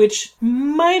shop, which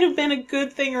might have been a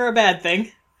good thing or a bad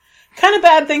thing. Kind of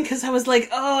bad thing, because I was like,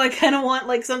 oh, I kind of want,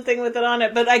 like, something with it on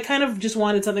it, but I kind of just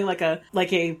wanted something like a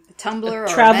tumbler, a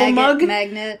travel or a mug.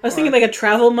 magnet. I was thinking like a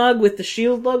travel mug with the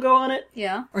Shield logo on it.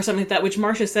 Yeah. Or something like that, which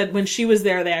Marcia said when she was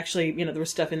there, they actually, there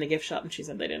was stuff in the gift shop, and she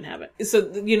said they didn't have it. So,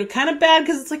 kind of bad,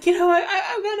 because it's like,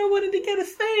 I kind of wanted to get a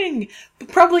thing, but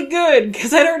probably good,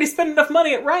 because I'd already spent enough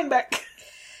money at Rhinebeck.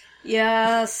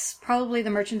 Yes, probably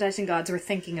the merchandising gods were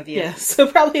thinking of you. Yeah, so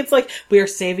probably it's like, we are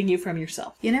saving you from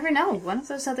yourself. You never know. One of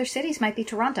those other cities might be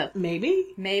Toronto.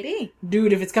 Maybe.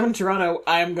 Dude, if it's coming to Toronto,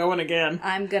 I am going again.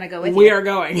 I'm gonna go with you. We are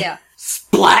going. Yeah.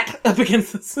 Splat! Up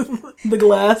against the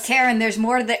glass. Karen, there's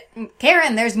more to the...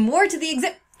 Karen, there's more to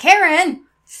the Karen!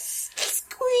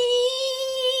 Squeak!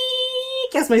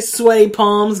 As my sweaty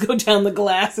palms go down the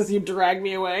glass as you drag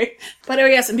me away. But oh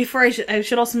yes, and before I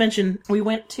should also mention, we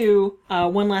went to,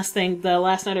 one last thing, the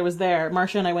last night I was there,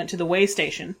 Marcia and I went to the Way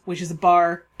Station, which is a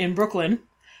bar in Brooklyn,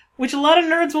 which a lot of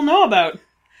nerds will know about.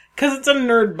 'Cause it's a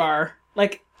nerd bar.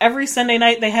 Like, every Sunday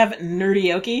night they have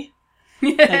nerdioke.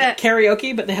 Like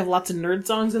karaoke, but they have lots of nerd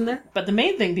songs in there. But the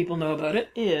main thing people know about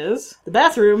it is the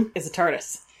bathroom is a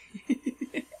TARDIS.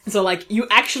 So, like, you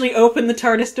actually open the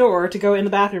TARDIS door to go in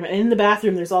the bathroom, and in the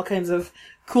bathroom there's all kinds of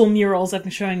cool murals. I've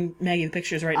been showing Maggie the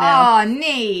pictures right now. Oh,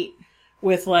 neat!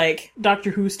 With, like, Doctor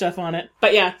Who stuff on it.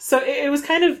 But yeah, so it was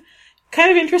kind of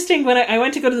interesting when I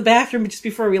went to go to the bathroom just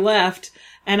before we left,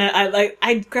 and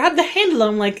I grabbed the handle,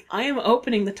 and I'm like, I am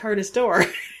opening the TARDIS door.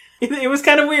 It was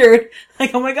kind of weird.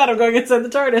 Like, oh my god, I'm going inside the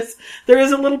TARDIS. There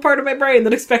is a little part of my brain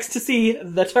that expects to see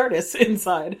the TARDIS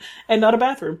inside, and not a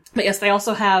bathroom. But yes, they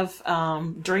also have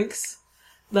drinks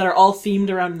that are all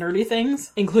themed around nerdy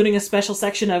things, including a special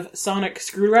section of sonic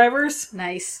screwdrivers.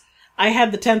 Nice. I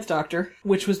had the 10th Doctor,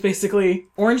 which was basically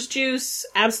orange juice,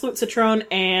 Absolute Citron,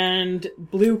 and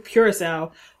blue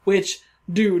Curacao, which,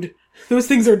 dude, those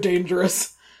things are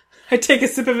dangerous. I take a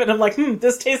sip of it and I'm like,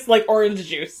 this tastes like orange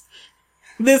juice.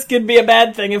 This could be a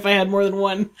bad thing if I had more than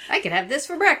one. I could have this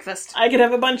for breakfast. I could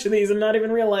have a bunch of these and not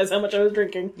even realize how much I was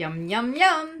drinking. Yum, yum,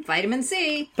 yum. Vitamin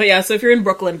C. But yeah, so if you're in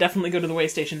Brooklyn, definitely go to the Way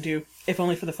Station too. If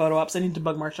only for the photo ops. I need to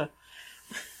bug Marcia.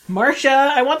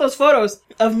 Marcia, I want those photos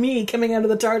of me coming out of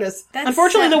the TARDIS.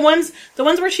 Unfortunately, the ones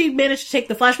where she managed to take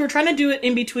the flash, we were trying to do it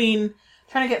in between,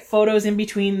 trying to get photos in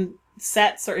between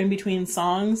sets or in between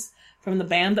songs from the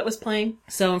band that was playing.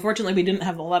 So unfortunately, we didn't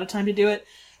have a lot of time to do it.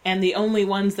 And the only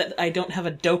ones that I don't have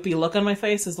a dopey look on my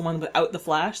face is the one without the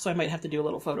flash, so I might have to do a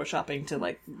little photoshopping to,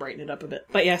 like, brighten it up a bit.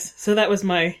 But yes, so that was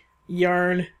my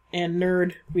yarn and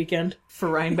nerd weekend for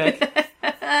Rhinebeck.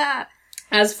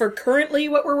 As for currently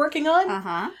what we're working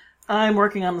on, I'm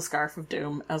working on the Scarf of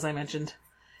Doom, as I mentioned.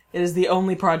 It is the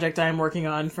only project I am working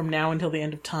on from now until the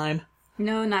end of time.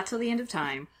 No, not till the end of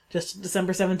time. Just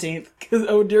December 17th. Because,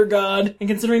 oh dear God. And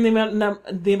considering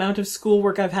the amount of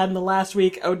schoolwork I've had in the last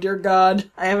week, oh dear God.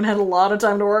 I haven't had a lot of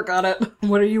time to work on it.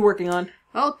 What are you working on?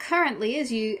 Well, currently, as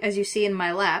you see in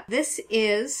my lap, this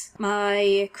is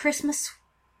my Christmas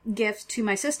gift to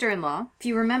my sister-in-law. If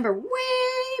you remember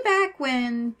way back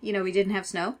when, we didn't have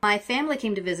snow, my family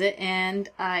came to visit and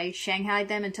I shanghaied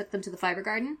them and took them to the fiber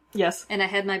garden. Yes. And I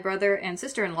had my brother and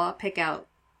sister-in-law pick out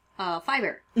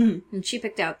fiber. Mm-hmm. And she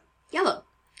picked out yellow.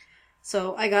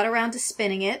 So I got around to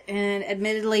spinning it, and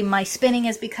admittedly my spinning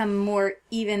has become more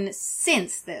even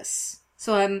since this.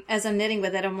 So as I'm knitting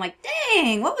with it, I'm like,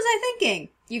 dang, what was I thinking?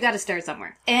 You gotta start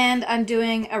somewhere. And I'm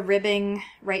doing a ribbing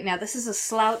right now. This is a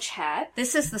slouch hat.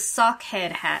 This is the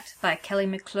Sockhead hat by Kelly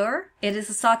McClure. It is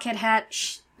a Sockhead hat.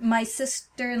 My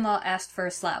sister-in-law asked for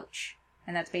a slouch,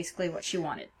 and that's basically what she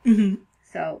wanted. Mm-hmm.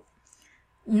 So,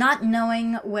 not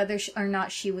knowing whether or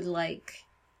not she would like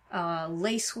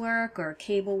lace work or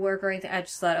cable work or anything, I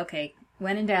just thought, okay,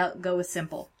 when in doubt, go with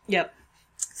simple. Yep.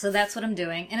 So that's what I'm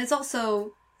doing. And it's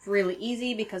also really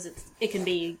easy because it can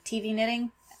be TV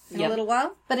knitting in a little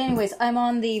while. But anyways, I'm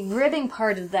on the ribbing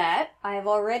part of that. I have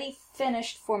already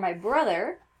finished for my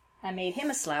brother I made him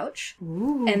a slouch.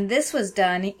 Ooh. And this was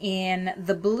done in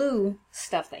the blue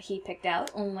stuff that he picked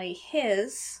out, only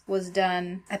his was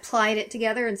done, I plied it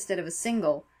together instead of a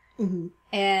single. Mm-hmm.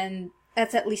 And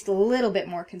that's at least a little bit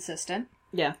more consistent.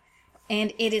 Yeah.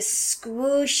 And it is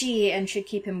squishy and should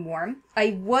keep him warm.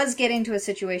 I was getting to a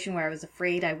situation where I was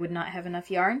afraid I would not have enough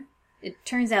yarn. It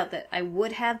turns out that I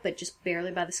would have, but just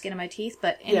barely by the skin of my teeth.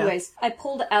 But anyways, I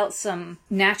pulled out some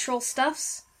natural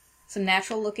stuffs, some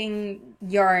natural looking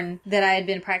yarn that I had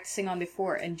been practicing on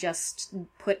before, and just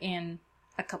put in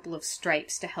a couple of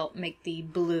stripes to help make the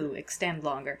blue extend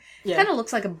longer. Yeah. It kind of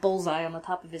looks like a bullseye on the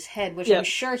top of his head, which I'm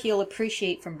sure he'll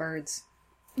appreciate from birds.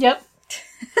 Yep.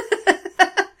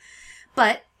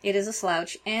 But it is a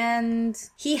slouch, and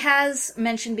he has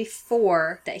mentioned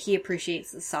before that he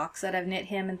appreciates the socks that I've knit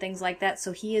him and things like that,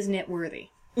 so he is knit-worthy.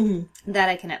 Mm-hmm. That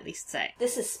I can at least say.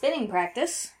 This is spinning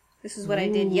practice. This is what I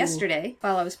did yesterday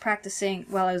while I was practicing,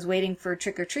 while I was waiting for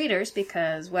trick-or-treaters,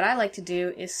 because what I like to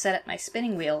do is set up my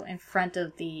spinning wheel in front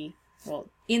of the, well,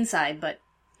 inside, but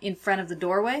in front of the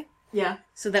doorway. Yeah.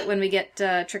 So that when we get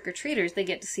trick-or-treaters, they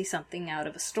get to see something out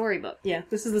of a storybook. Yeah,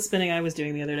 this is the spinning I was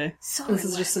doing the other day. This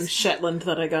is just some Shetland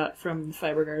that I got from the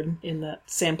Fiber Garden in that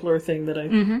sampler thing that I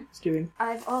was doing.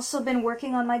 I've also been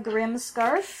working on my Grimm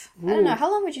scarf. Ooh. I don't know,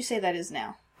 how long would you say that is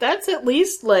now? That's at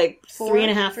least like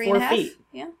 3.5, 4 feet.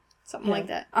 Yeah, something like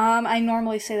that. I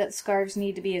normally say that scarves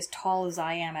need to be as tall as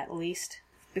I am at least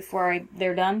before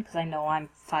they're done, because I know I'm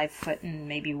 5 foot and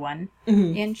maybe 1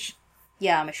 inch.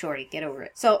 Yeah, I'm a shorty. Get over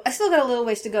it. So, I still got a little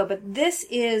ways to go, but this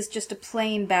is just a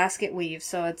plain basket weave,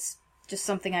 so it's just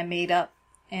something I made up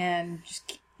and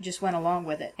just went along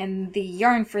with it. And the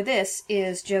yarn for this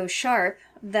is Joe Sharp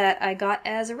that I got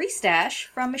as a restash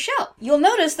from Michelle. You'll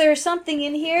notice there's something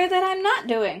in here that I'm not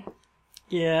doing.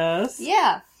 Yes.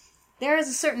 Yeah. There is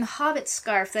a certain Hobbit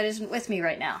scarf that isn't with me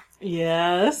right now.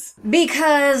 Yes.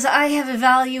 Because I have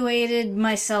evaluated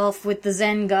myself with the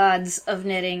Zen gods of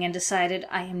knitting and decided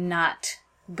I am not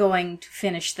going to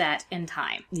finish that in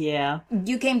time. Yeah.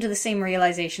 You came to the same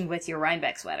realization with your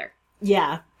Rhinebeck sweater.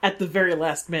 Yeah, at the very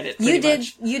last minute. You did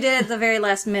at the very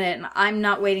last minute, and I'm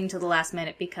not waiting till the last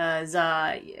minute because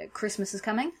Christmas is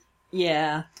coming.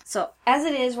 Yeah. So, as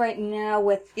it is right now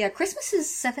Christmas is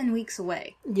 7 weeks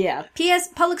away. Yeah. P.S.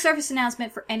 Public service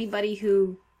announcement for anybody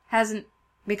who hasn't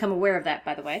become aware of that,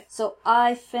 by the way. So,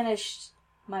 I finished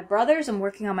my brother's. I'm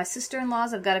working on my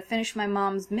sister-in-law's. I've got to finish my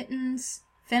mom's mittens,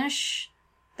 finish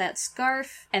that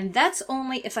scarf, and that's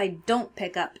only if I don't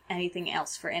pick up anything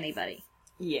else for anybody.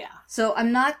 Yeah. So,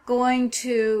 I'm not going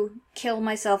to kill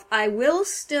myself. I will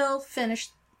still finish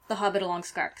the Hobbit Along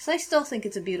scarf, because I still think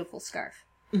it's a beautiful scarf.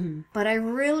 Mm-hmm. But I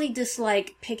really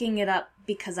dislike picking it up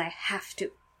because I have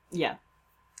to. Yeah.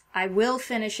 I will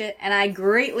finish it, and I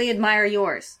greatly admire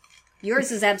yours.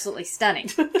 Yours is absolutely stunning.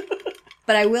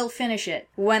 But I will finish it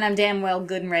when I'm damn well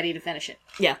good and ready to finish it.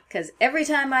 Yeah. Because every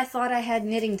time I thought I had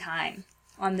knitting time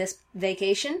on this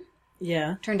vacation,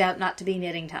 turned out not to be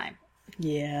knitting time.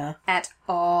 Yeah. At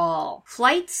all.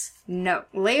 Flights? No.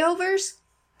 Layovers?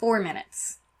 4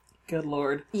 minutes. Good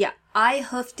Lord. Yeah. I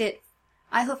hoofed it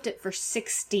for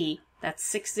 60, that's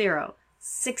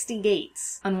 60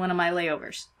 gates on one of my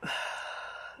layovers.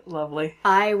 Lovely.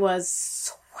 I was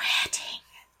sweating.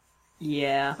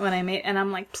 Yeah. When I made, and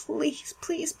I'm like, please,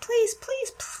 please, please,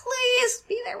 please, please,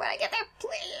 be there when I get there,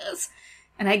 please.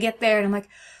 And I get there and I'm like,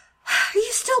 are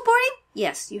you still boarding?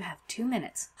 Yes, you have 2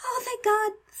 minutes. Oh, thank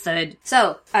God. Thud.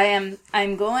 So,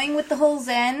 I'm going with the whole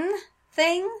Zen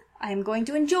thing. I'm going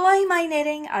to enjoy my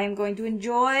knitting. I am going to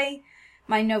enjoy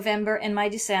my November and my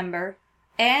December,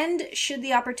 and should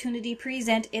the opportunity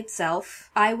present itself,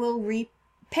 I will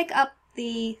pick up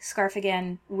the scarf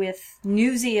again with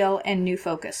new zeal and new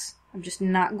focus. I'm just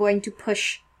not going to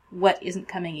push what isn't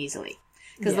coming easily.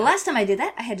 Because the last time I did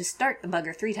that, I had to start the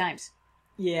bugger 3 times.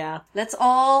 Yeah. Let's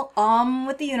all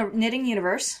with the knitting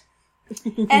universe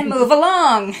and move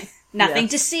along. Nothing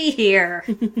to see here.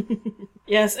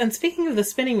 Yes, and speaking of the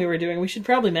spinning we were doing, we should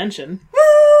probably mention.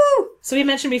 Woo! So we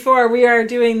mentioned before, we are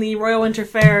doing the Royal Winter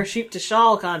Fair Sheep to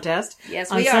Shawl contest.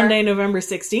 Yes, on Sunday, November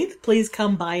 16th. Please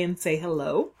come by and say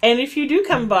hello. And if you do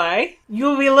come by,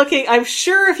 you'll be looking, I'm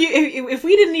sure if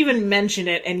we didn't even mention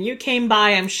it and you came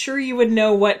by, I'm sure you would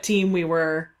know what team we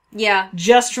were. Yeah.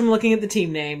 Just from looking at the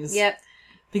team names. Yep.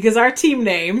 Because our team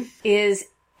name is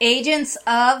Agents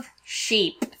of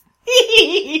Sheep.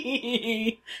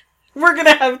 We're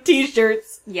gonna have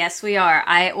t-shirts. Yes, we are.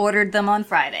 I ordered them on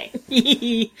Friday.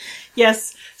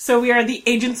 Yes. So we are the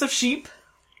Agents of Sheep.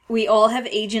 We all have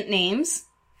agent names.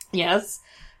 Yes.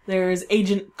 There's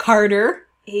Agent Carter.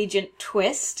 Agent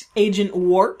Twist. Agent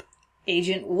Warp.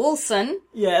 Agent Wilson.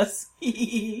 Yes.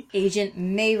 Agent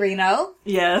Mayrino.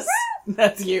 Yes.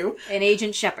 That's you. And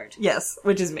Agent Shepard. Yes,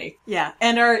 which is me. Yeah.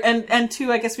 And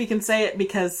two, I guess we can say it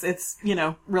because it's,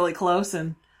 really close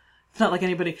and it's not like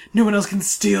no one else can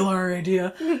steal our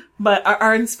idea. But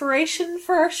our inspiration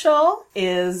for our shawl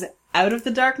is out of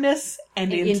the darkness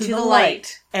and into the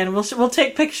light. And we'll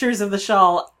take pictures of the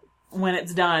shawl when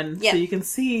it's done so you can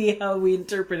see how we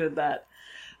interpreted that.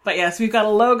 But yes, we've got a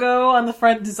logo on the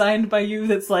front designed by you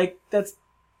that's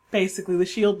basically the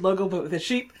SHIELD logo but with a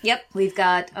sheep. Yep. We've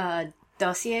got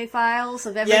dossier files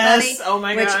of everybody. Yes, oh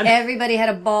my god. Which everybody had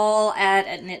a ball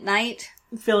at midnight.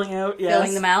 Filling out, yes.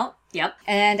 Filling them out. Yep.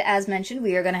 And as mentioned,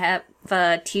 we are going to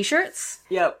have t-shirts.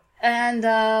 Yep. And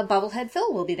Bobblehead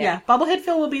Phil will be there. Yeah, Bobblehead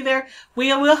Phil will be there.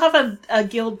 We'll have a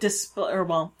guild display,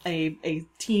 or a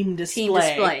team display. Team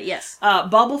display, yes.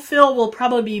 Bobble Phil will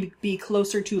probably be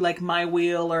closer to like my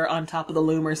wheel or on top of the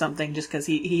loom or something, just because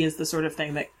he is the sort of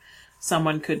thing that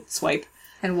someone could swipe.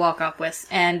 And walk up with,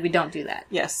 and we don't do that.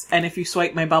 Yes, and if you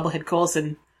swipe my Bobblehead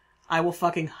Coulson, I will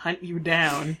fucking hunt you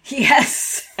down.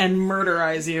 Yes. And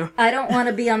murderize you. I don't want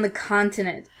to be on the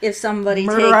continent if somebody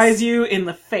murderize you in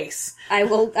the face. I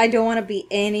don't want to be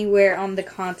anywhere on the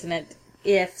continent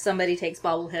if somebody takes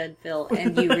Bobblehead Phil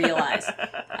and you realize.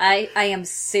 I am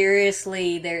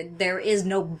seriously, there is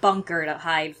no bunker to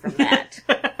hide from that.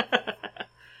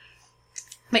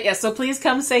 But yeah, so please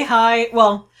come say hi.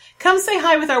 Well, come say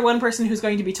hi with our one person who's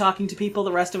going to be talking to people.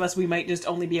 The rest of us, we might just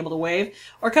only be able to wave.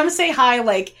 Or come say hi,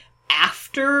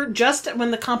 after, just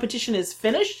when the competition is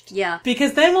finished. Yeah.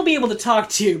 Because then we'll be able to talk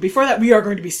to you. Before that, we are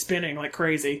going to be spinning like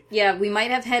crazy. Yeah, we might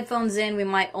have headphones in, we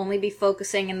might only be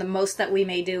focusing, and the most that we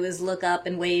may do is look up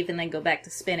and wave and then go back to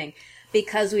spinning.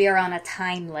 Because we are on a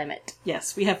time limit.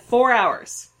 Yes, we have 4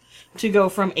 hours to go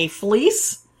from a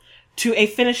fleece to a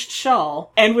finished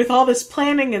shawl. And with all this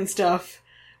planning and stuff,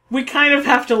 we kind of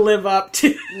have to live up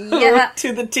to,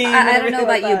 to the team. I don't know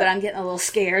about you, but I'm getting a little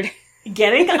scared.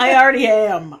 I already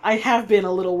am. I have been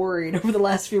a little worried over the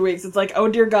last few weeks. It's like, oh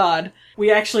dear God,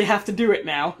 we actually have to do it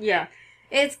now. Yeah.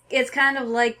 It's kind of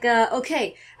like,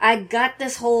 okay, I got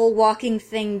this whole walking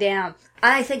thing down.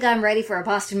 I think I'm ready for a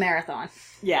Boston Marathon.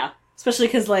 Yeah. Especially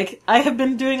because, I have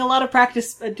been doing a lot of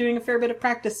practice, doing a fair bit of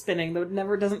practice spinning, though it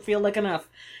never doesn't feel like enough.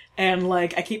 And, I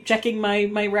keep checking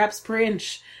my wraps per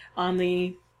inch on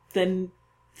the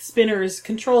spinner's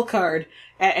control card,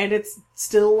 and it's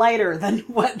still lighter than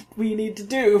what we need to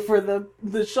do for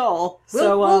the shawl.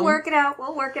 We'll work it out.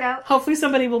 We'll work it out. Hopefully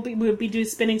somebody will be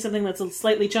spinning something that's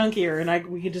slightly chunkier, and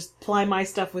we can just ply my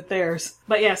stuff with theirs.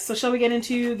 But yes, so shall we get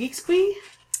into Geek Squee?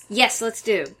 Yes, let's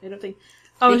do. I don't think...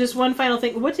 Oh, and just one final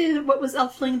thing. What was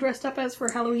Elfling dressed up as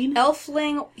for Halloween?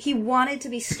 Elfling, he wanted to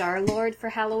be Star-Lord for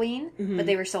Halloween, but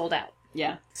they were sold out.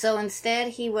 Yeah. So instead,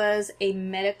 he was a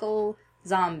medical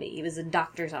zombie. He was a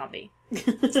doctor zombie.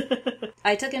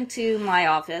 I took him to my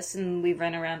office, and we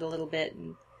ran around a little bit,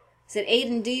 and said,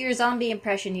 Aiden, do your zombie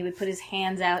impression. He would put his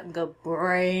hands out and go,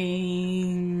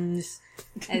 brains,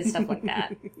 and stuff like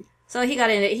that. So he got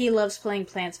in it. He loves playing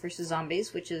Plants vs.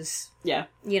 Zombies, which is,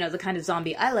 the kind of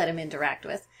zombie I let him interact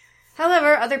with.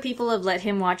 However, other people have let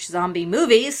him watch zombie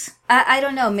movies. I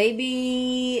don't know,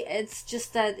 maybe it's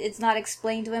just that it's not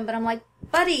explained to him, but I'm like,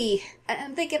 buddy,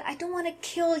 I'm thinking, I don't want to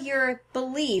kill your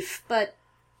belief, but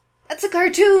that's a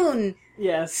cartoon!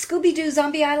 Yes. Scooby-Doo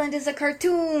Zombie Island is a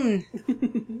cartoon!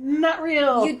 Not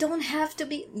real! You don't have to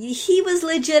be... He was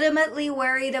legitimately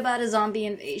worried about a zombie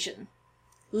invasion.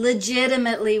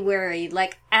 Legitimately worried,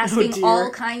 asking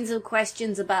all kinds of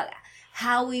questions about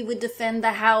how we would defend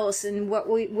the house and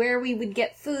where we would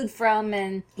get food from,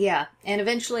 and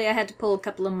eventually I had to pull a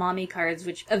couple of mommy cards,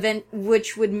 which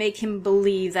would make him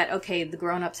believe that okay, the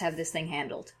grown-ups have this thing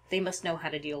handled. They must know how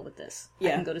to deal with this.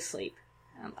 I can go to sleep.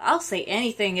 I'll say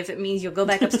anything if it means you'll go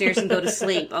back upstairs and go to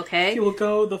sleep. Okay, you will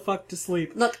go the fuck to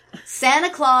sleep. Look, Santa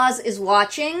Claus is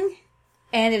watching.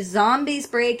 And if zombies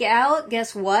break out,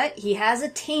 guess what? He has a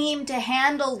team to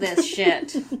handle this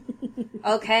shit.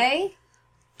 Okay?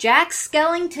 Jack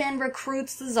Skellington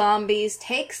recruits the zombies,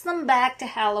 takes them back to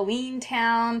Halloween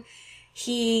Town.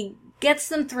 He gets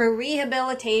them through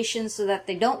rehabilitation so that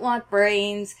they don't want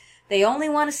brains. They only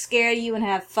want to scare you and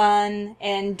have fun.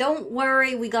 And don't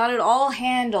worry, we got it all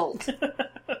handled.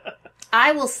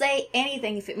 I will say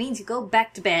anything if it means you go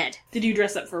back to bed. Did you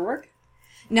dress up for work?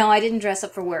 No, I didn't dress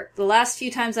up for work. The last few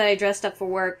times that I dressed up for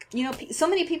work, so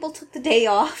many people took the day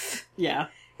off. Yeah.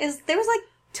 There was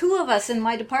 2 of us in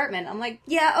my department. I'm like,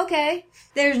 yeah, okay.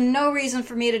 There's no reason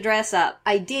for me to dress up.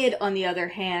 I did, on the other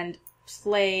hand,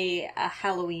 play a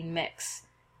Halloween mix.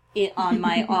 on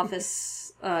my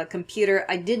office computer.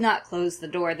 I did not close the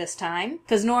door this time.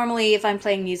 Because normally if I'm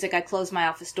playing music, I close my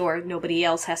office door. Nobody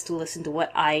else has to listen to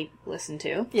what I listen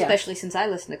to. Yeah. Especially since I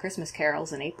listen to Christmas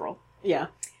carols in April. Yeah.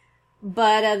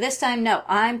 But this time, no.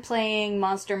 I'm playing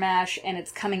Monster Mash, and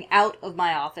it's coming out of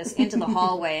my office into the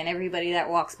hallway, and everybody that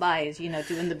walks by is,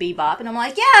 doing the bebop. And I'm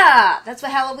like, yeah! That's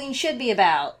what Halloween should be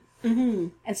about. Mm-hmm.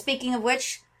 And speaking of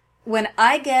which, when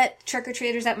I get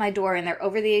trick-or-treaters at my door and they're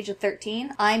over the age of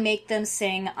 13, I make them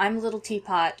sing I'm a Little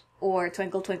Teapot or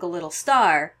Twinkle Twinkle Little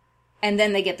Star, and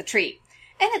then they get the treat.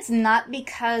 And it's not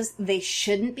because they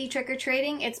shouldn't be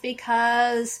trick-or-treating, it's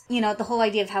because, the whole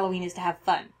idea of Halloween is to have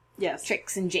fun. Yes.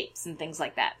 Tricks and japes and things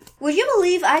like that. Would you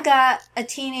believe I got a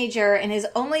teenager and his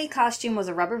only costume was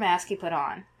a rubber mask he put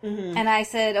on? Mm-hmm. And I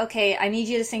said, okay, I need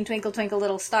you to sing Twinkle Twinkle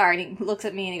Little Star. And he looks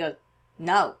at me and he goes,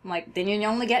 no. I'm like, then you're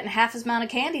only getting half as amount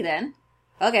of candy then.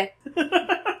 Okay.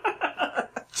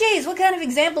 Jeez, what kind of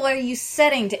example are you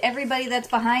setting to everybody that's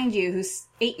behind you who's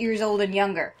 8 years old and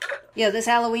younger? This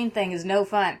Halloween thing is no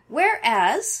fun.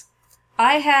 Whereas,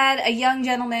 I had a young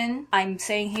gentleman, I'm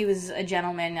saying he was a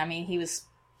gentleman, he was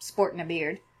sporting a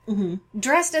beard,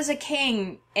 dressed as a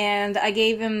king, and I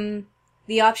gave him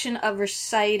the option of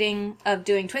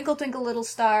doing Twinkle Twinkle Little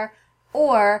Star,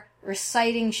 or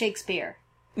reciting Shakespeare.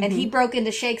 Mm-hmm. And he broke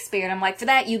into Shakespeare, and I'm like, for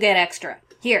that, you get extra.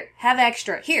 Here, have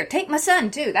extra. Here, take my son,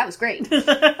 too. That was great.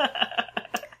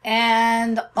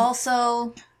 And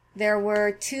also, there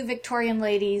were 2 Victorian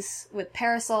ladies with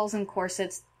parasols and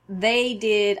corsets. They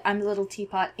did I'm a Little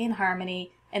Teapot in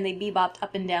harmony, and they bebopped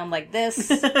up and down like this.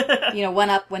 One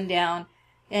up, one down,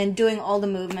 and doing all the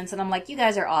movements. And I'm like, you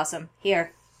guys are awesome.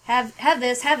 Here, have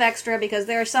this, have extra, because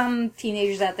there are some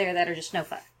teenagers out there that are just no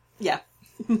fun. Yeah.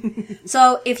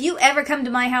 So, if you ever come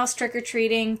to my house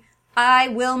trick-or-treating, I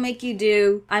will make you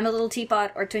do I'm a Little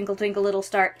Teapot or Twinkle Twinkle Little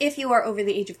Star if you are over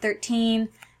the age of 13.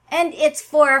 And it's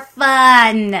for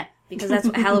fun! Because that's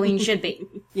what Halloween should be.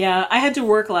 Yeah, I had to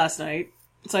work last night,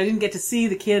 so I didn't get to see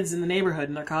the kids in the neighborhood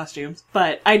in their costumes.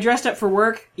 But I dressed up for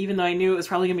work, even though I knew it was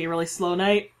probably going to be a really slow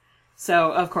night.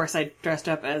 So, of course, I dressed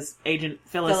up as Agent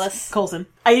Phyllis Coulson.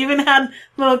 I even had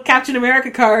little Captain America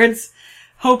cards,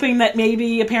 hoping that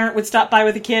maybe a parent would stop by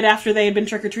with a kid after they had been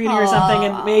trick-or-treating or something,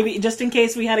 and maybe, just in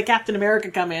case we had a Captain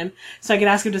America come in, so I could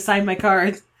ask him to sign my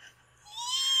cards.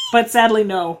 But sadly,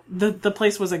 no. The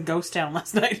place was a ghost town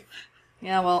last night.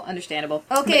 Yeah, well, understandable.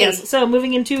 Okay. Yes, so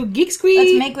moving into Geek Squee.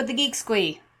 Let's make with the Geek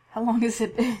Squee. How long has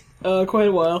it been? Quite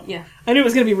a while. Yeah. I knew it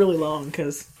was going to be really long,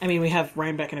 because, we have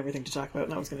Rhinebeck and everything to talk about,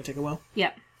 and that was going to take a while.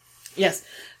 Yeah. Yes.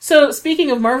 So,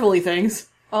 speaking of Marvel-y things...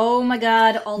 Oh my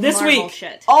god, all the this Marvel week,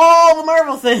 shit. All the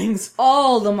Marvel things!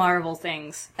 All the Marvel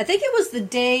things. I think it was the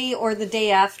day or the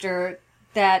day after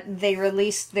that they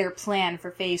released their plan for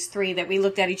Phase 3 that we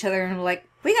looked at each other and were like,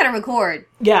 we gotta record.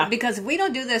 Yeah. Because if we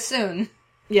don't do this soon...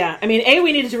 Yeah,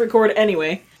 we needed to record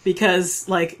anyway, because,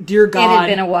 dear God... It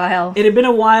had been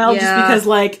a while. Yeah. Just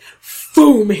because,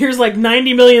 boom, here's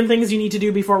 90 million things you need to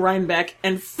do before Rhinebeck,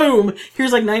 and boom,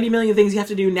 here's 90 million things you have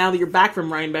to do now that you're back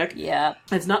from Rhinebeck. Yeah.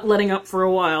 It's not letting up for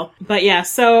a while. But yeah,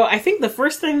 so I think the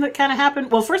first thing that kind of happened,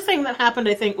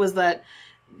 I think, was that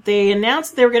they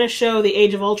announced they were going to show the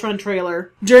Age of Ultron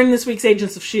trailer during this week's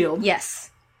Agents of S.H.I.E.L.D.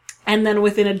 Yes. And then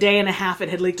within a day and a half it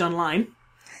had leaked online.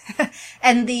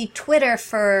 And the Twitter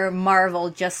for Marvel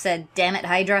just said, damn it,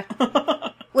 Hydra.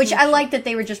 Which I like that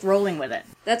they were just rolling with it.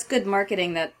 That's good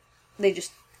marketing that they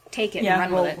just take it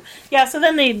and run with it. Yeah, so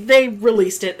then they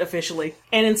released it officially.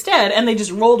 And they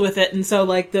just rolled with it. And so,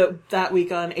 that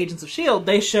week on Agents of S.H.I.E.L.D.,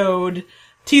 they showed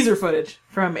teaser footage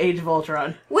from Age of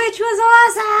Ultron. Which was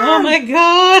awesome! Oh my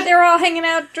god! They were all hanging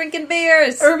out drinking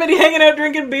beers. Everybody hanging out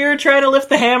drinking beer, trying to lift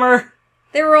the hammer.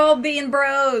 They were all being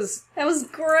bros. That was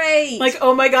great.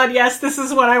 Oh my god, yes, this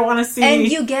is what I want to see. And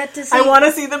you get to see... I want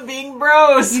to see them being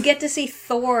bros. You get to see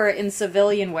Thor in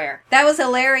civilian wear. That was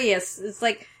hilarious. It's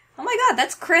oh my god,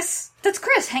 that's Chris. That's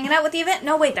Chris hanging out with the event.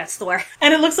 No, wait, that's Thor.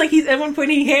 And it looks like at one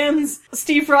point he hands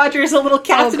Steve Rogers a little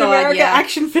Captain America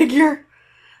action figure.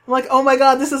 I'm oh my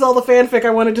god, this is all the fanfic I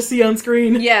wanted to see on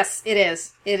screen. Yes, it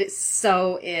is. It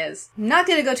so is. Not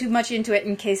going to go too much into it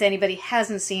in case anybody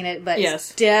hasn't seen it, but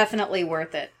It's definitely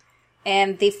worth it.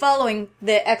 And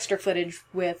the extra footage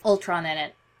with Ultron in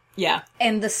it. Yeah.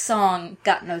 And the song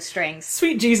got no strings.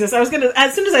 Sweet Jesus. As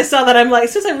soon as I saw that,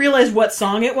 as soon as I realized what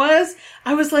song it was,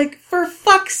 I was for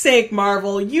fuck's sake,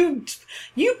 Marvel, you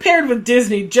paired with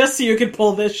Disney just so you could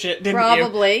pull this shit, didn't you?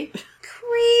 Probably.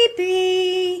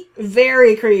 Creepy.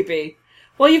 Very creepy.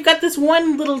 Well, you've got this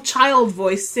one little child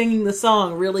voice singing the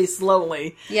song really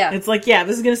slowly. Yeah. It's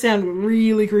this is going to sound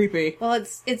really creepy. Well,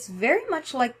 it's very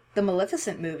much like the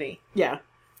Maleficent movie. Yeah.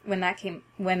 When that came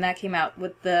out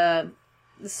with the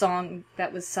the song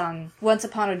that was sung, Once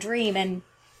Upon a Dream, and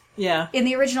yeah, in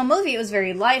the original movie it was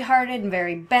very lighthearted and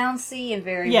very bouncy and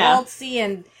very waltzy,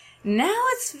 and now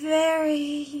it's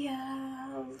very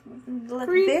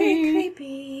creepy. Very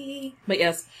creepy. But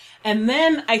yes. And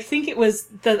then I think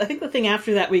the thing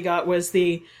after that we got was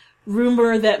the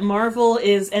rumor that Marvel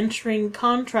is entering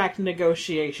contract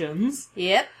negotiations.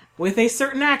 Yep. With a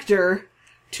certain actor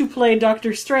to play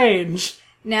Doctor Strange.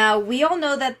 Now, we all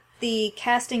know that the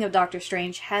casting of Doctor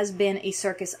Strange has been a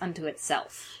circus unto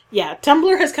itself. Yeah,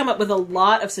 Tumblr has come up with a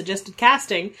lot of suggested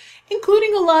casting,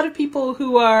 including a lot of people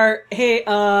who are,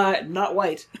 not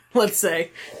white, let's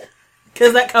say.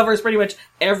 Because that covers pretty much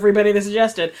everybody they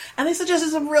suggested. And they suggested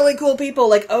some really cool people,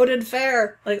 like Odin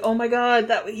Fair. Like, oh my god,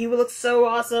 he would look so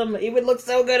awesome. He would look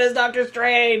so good as Doctor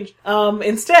Strange.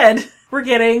 Instead, we're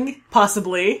getting,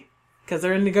 possibly, because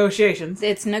they're in negotiations.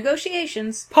 It's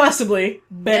negotiations. Possibly,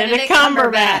 Benedict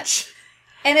Cumberbatch.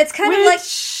 And it's kind of like,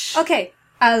 okay,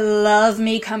 I love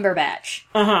me Cumberbatch.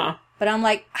 Uh-huh. But I'm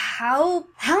like, how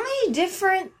many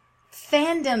different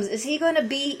fandoms is he going to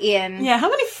be in? Yeah, how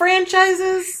many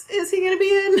franchises is he going to be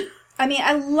in? I mean,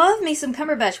 I love me some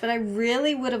Cumberbatch, but I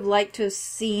really would have liked to have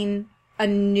seen a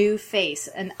new face,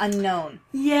 an unknown.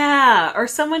 Yeah, or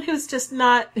someone who's just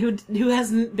not, who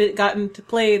hasn't gotten to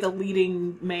play the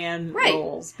leading man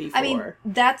roles before. I mean,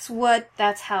 that's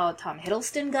how Tom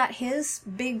Hiddleston got his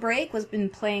big break, was been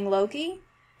playing Loki.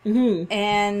 Mm-hmm.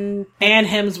 And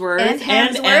Hemsworth,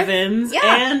 and Evans,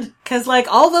 and, cause like,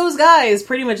 all those guys,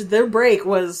 pretty much their break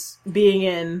was being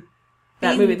in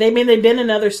that movie. They've been in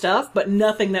other stuff, but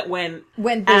nothing that went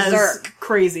berserk. As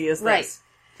crazy as this. Right.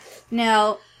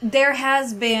 Now, there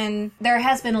has been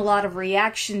a lot of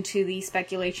reaction to the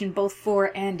speculation, both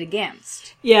for and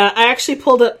against. Yeah, I actually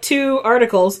pulled up 2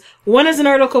 articles. One is an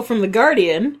article from The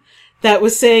Guardian that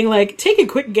was saying, like, take a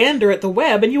quick gander at the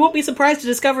web and you won't be surprised to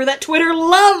discover that Twitter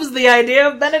loves the idea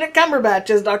of Benedict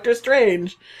Cumberbatch as Doctor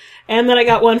Strange. And then I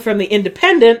got one from The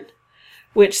Independent,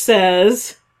 which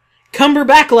says, Cumber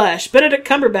Backlash. Benedict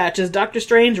Cumberbatch as Doctor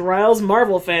Strange riles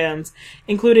Marvel fans,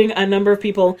 including a number of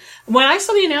people. When I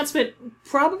saw the announcement,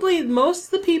 probably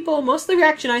most of the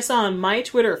reaction I saw on my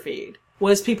Twitter feed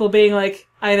was people being like,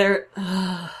 either,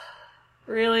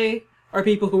 really? Or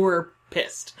people who were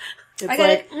pissed. I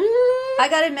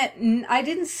gotta admit, I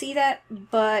didn't see that,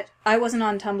 but I wasn't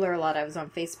on Tumblr a lot. I was on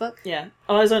Facebook. Yeah.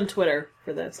 I was on Twitter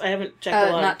for this. I haven't checked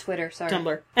a lot. Not Twitter, sorry.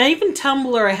 Tumblr. And even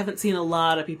Tumblr, I haven't seen a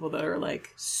lot of people that are,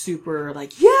 like, super,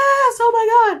 like, yes, oh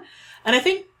my god! And I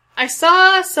think I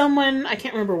saw someone, I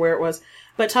can't remember where it was,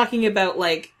 but talking about,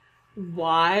 like,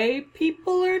 why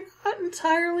people are not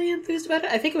entirely enthused about it.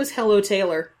 I think it was Hello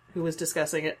Taylor who was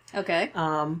discussing it. Okay.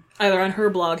 Either on her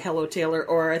blog, Hello Taylor,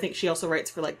 or I think she also writes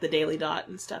for, like, the Daily Dot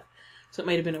and stuff. So it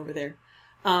might have been over there.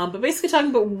 But basically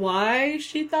talking about why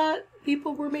she thought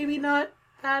people were maybe not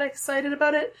that excited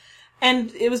about it.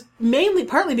 And it was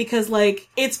partly because, like,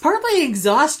 it's partly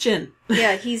exhaustion.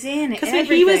 Yeah, he's in everything. Because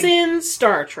he was in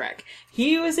Star Trek.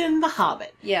 He was in The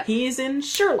Hobbit. Yeah. He's in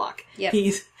Sherlock. Yeah.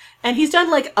 And he's done,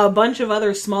 like, a bunch of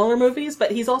other smaller movies, but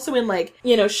he's also in, like,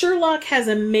 Sherlock has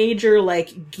a major,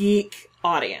 like, geek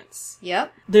audience.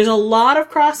 Yep. There's a lot of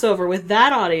crossover with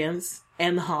that audience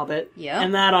and The Hobbit. Yep.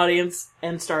 And that audience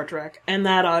and Star Trek. And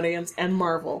that audience and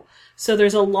Marvel. So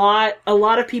there's a lot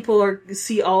of people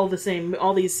see all these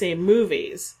same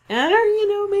movies. And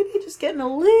are, maybe just getting a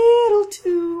little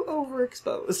too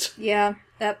overexposed. Yeah.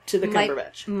 That to the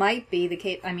Cumberbatch. Might be the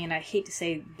case. I mean, I hate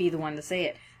to be the one to say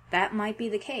it. That might be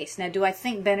the case. Now, do I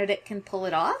think Benedict can pull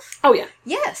it off? Oh, yeah.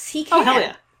 Yes, he can. Oh, hell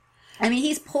yeah. I mean,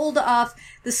 he's pulled off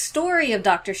the story of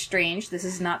Doctor Strange. This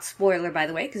is not spoiler, by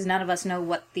the way, because none of us know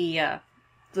what the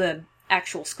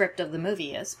actual script of the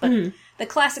movie is. But the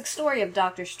classic story of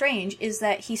Doctor Strange is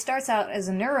that he starts out as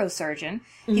a neurosurgeon.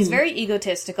 He's very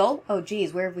egotistical. Oh,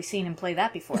 geez, where have we seen him play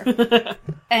that before?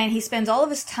 And he spends all of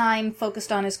his time focused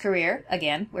on his career.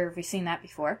 Again, where have we seen that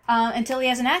before? Until he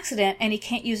has an accident and he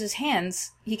can't use his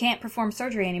hands. He can't perform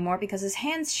surgery anymore because his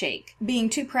hands shake. Being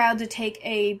too proud to take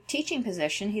a teaching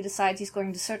position, he decides he's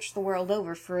going to search the world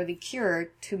over for the cure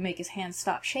to make his hands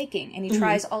stop shaking. And he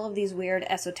tries all of these weird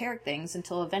esoteric things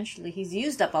until eventually he's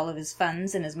used up all of his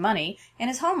funds and his money and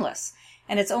is homeless.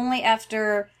 And it's only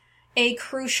after a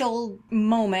crucial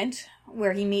moment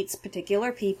where he meets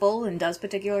particular people and does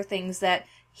particular things that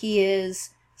he is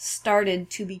started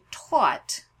to be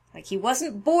taught. Like, he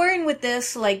wasn't born with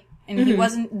this, like, and he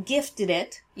wasn't gifted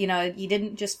it. He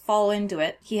didn't just fall into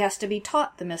it. He has to be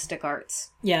taught the mystic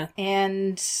arts. Yeah.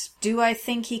 And do I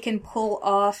think he can pull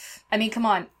off... I mean, come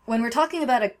on. When we're talking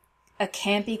about a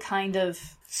campy kind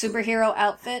of superhero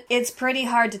outfit, it's pretty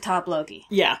hard to top Loki.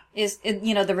 Yeah.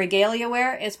 The regalia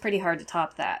wear, it's pretty hard to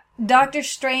top that. Doctor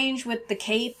Strange with the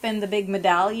cape and the big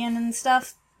medallion and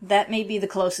stuff, that may be the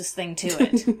closest thing to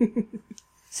it.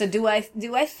 So do I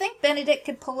think Benedict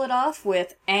could pull it off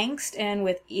with angst and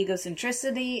with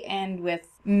egocentricity and with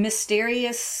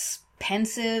mysterious,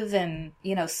 pensive and,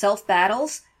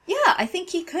 self-battles? Yeah, I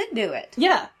think he could do it.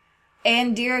 Yeah.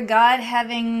 And dear God,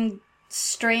 having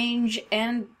Strange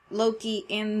and Loki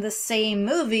in the same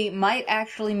movie might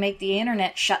actually make the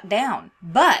internet shut down.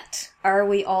 But are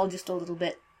we all just a little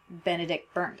bit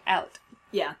Benedict burnt out?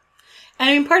 Yeah. And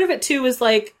I mean, part of it too was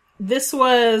like, this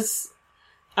was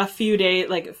a few days,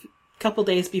 like a couple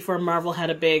days before Marvel had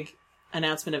a big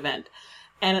announcement event.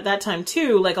 And at that time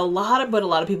too, like what a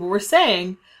lot of people were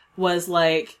saying was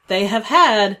like, they have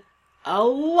had a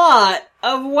lot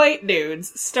of white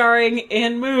dudes starring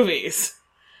in movies.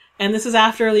 And this is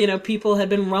after, people had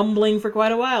been rumbling for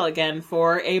quite a while again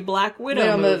for a Black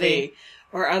Widow movie.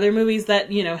 Or other movies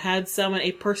that, had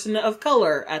a person of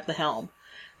color at the helm.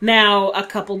 Now,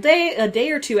 a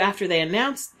day or two after they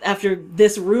announced, after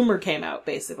this rumor came out,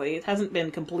 basically, it hasn't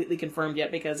been completely confirmed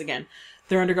yet because, again,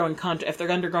 they're undergoing if they're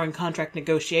undergoing contract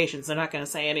negotiations, they're not going to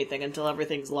say anything until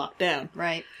everything's locked down.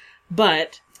 Right.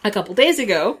 But a couple days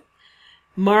ago,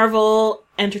 Marvel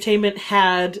Entertainment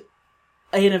had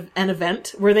an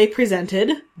event where they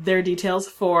presented their details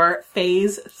for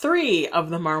Phase 3 of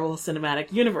the Marvel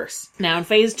Cinematic Universe. Now, in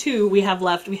Phase 2, we have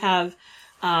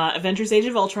Avengers Age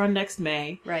of Ultron next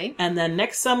May. Right. And then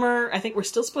next summer, I think we're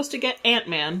still supposed to get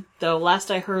Ant-Man, though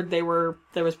last I heard there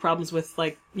was problems with,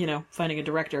 finding a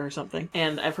director or something.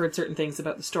 And I've heard certain things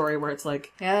about the story where it's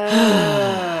like...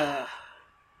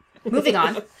 Moving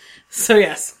on. So,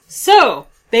 yes. So,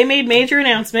 they made major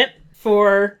announcement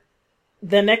for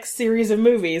the next series of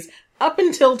movies up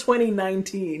until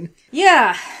 2019.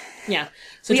 Yeah. Yeah.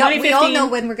 So we all know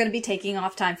when we're going to be taking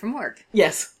off time from work.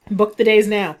 Yes. Book the days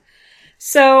now.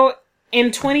 So,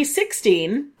 in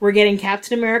 2016, we're getting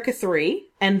Captain America 3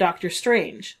 and Doctor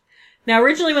Strange. Now,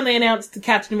 originally when they announced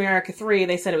Captain America 3,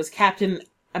 they said it was Captain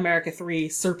America 3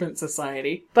 Serpent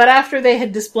Society. But after they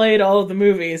had displayed all of the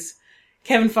movies,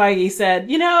 Kevin Feige said, I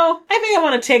think I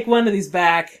want to take one of these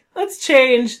back. Let's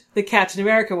change the Captain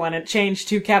America one and change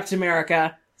to Captain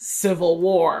America Civil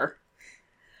War.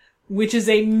 Which is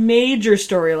a major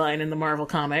storyline in the Marvel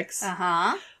Comics.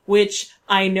 Uh-huh. Which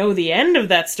I know the end of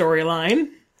that storyline.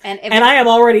 And I am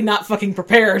already not fucking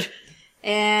prepared.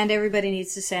 And everybody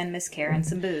needs to send Miss Karen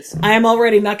some booze. I am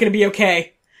already not going to be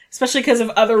okay. Especially because of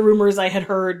other rumors I had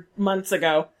heard months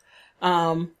ago.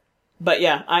 But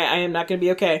yeah, I am not going to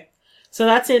be okay. So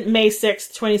that's in May 6th,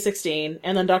 2016.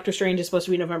 And then Doctor Strange is supposed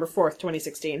to be November 4th,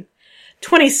 2016.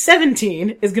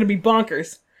 2017 is going to be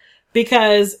bonkers.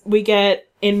 Because we get,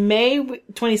 in May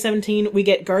 2017, we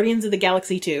get Guardians of the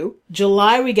Galaxy 2.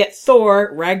 July, we get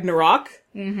Thor Ragnarok.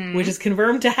 Mm-hmm. Which is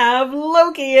confirmed to have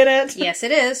Loki in it. Yes,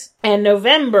 it is. And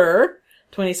November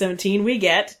 2017, we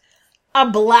get a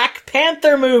Black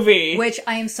Panther movie. Which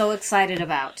I am so excited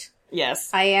about. Yes.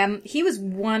 I am. He was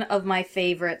one of my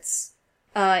favorites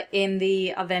in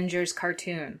the Avengers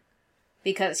cartoon.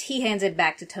 Because he hands it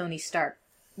back to Tony Stark.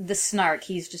 The snark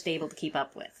he's just able to keep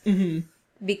up with. Mm-hmm.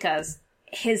 Because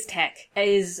his tech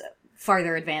is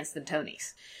farther advanced than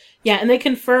Tony's. Yeah, and they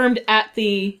confirmed at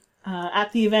the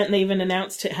event, and they even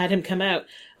announced it, had him come out.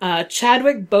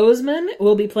 Chadwick Boseman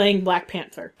will be playing Black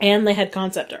Panther. And they had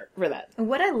concept art for that.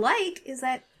 What I like is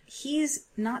that he's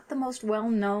not the most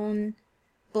well-known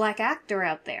black actor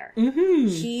out there. Mm-hmm.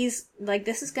 He's,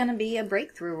 this is going to be a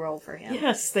breakthrough role for him.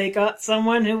 Yes, they got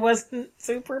someone who wasn't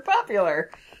super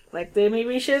popular. Like they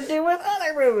maybe should do with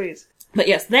other movies. But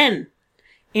yes, then,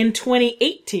 in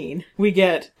 2018, we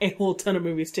get a whole ton of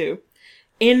movies too.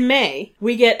 In May,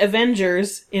 we get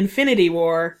Avengers Infinity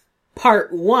War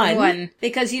Part 1.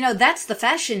 Because, that's the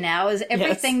fashion now, is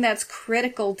everything that's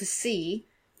critical to see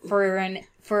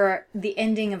for the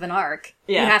ending of an arc,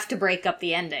 you have to break up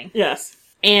the ending. Yes.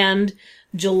 And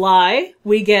July,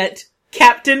 we get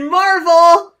Captain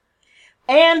Marvel!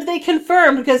 And they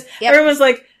confirmed, because everyone was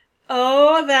like,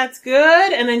 oh, that's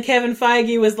good. And then Kevin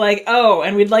Feige was like, oh,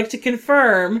 and we'd like to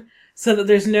confirm, so that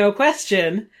there's no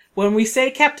question, when we say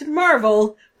Captain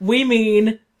Marvel, we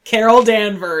mean Carol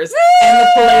Danvers. Woo! And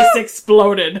the place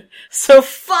exploded. So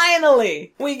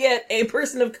finally, we get a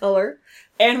person of color,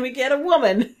 and we get a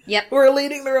woman. Yep. Who are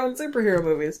leading their own superhero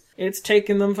movies. It's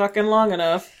taken them fucking long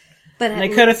enough. But they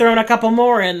could have thrown a couple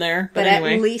more in there. But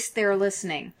anyway. At least they're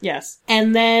listening. Yes.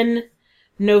 And then,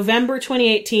 November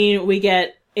 2018, we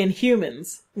get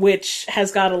Inhumans, which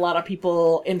has got a lot of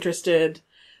people interested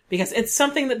because it's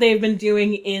something that they've been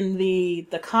doing in the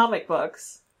comic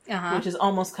books. which is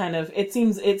almost kind of, it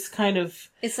seems it's kind of,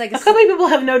 it's like a couple of people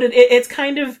have noted it's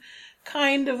kind of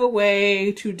a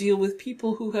way to deal with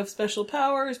people who have special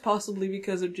powers, possibly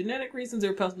because of genetic reasons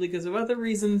or possibly because of other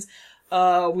reasons,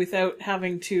 without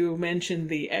having to mention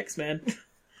the X-Men,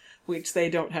 which they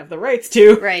don't have the rights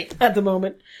to at the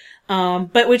moment.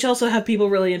 But which also have people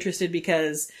really interested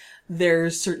because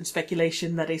there's certain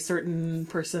speculation that a certain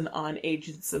person on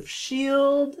Agents of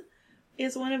S.H.I.E.L.D.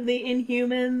 is one of the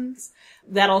Inhumans.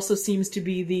 That also seems to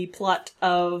be the plot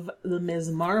of the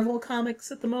Ms. Marvel comics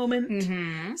at the moment.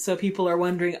 Mm-hmm. So people are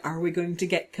wondering, are we going to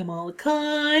get Kamala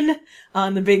Khan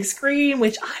on the big screen,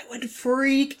 which I would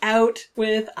freak out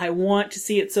with. I want to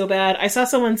see it so bad. I saw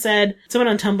someone on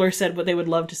Tumblr said what they would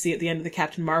love to see at the end of the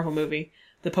Captain Marvel movie,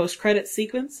 the post-credits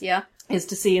sequence. Yeah. Is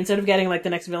to see, instead of getting like the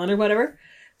next villain or whatever,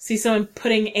 see someone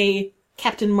putting a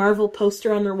Captain Marvel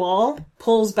poster on their wall,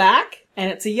 pulls back,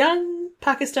 and it's a young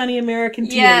Pakistani-American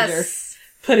teenager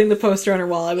putting the poster on her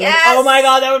wall. I'd be like, oh my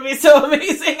god, that would be so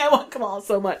amazing. I want Kamala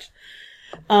so much.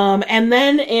 And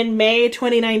then in May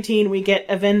 2019, we get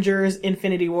Avengers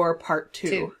Infinity War Part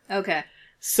 2. Okay.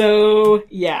 So,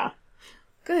 yeah.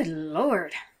 Good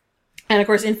lord. And of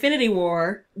course, Infinity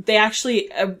War, they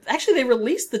actually they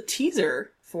released the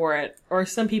teaser for it, or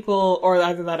some people, or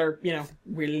either that or,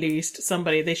 released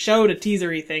somebody, they showed a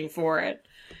teasery thing for it,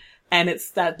 and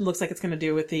that looks like it's going to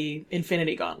do with the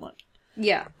Infinity Gauntlet.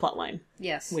 Yeah. Plotline.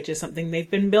 Yes. Which is something they've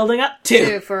been building up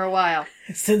to. For a while.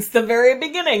 Since the very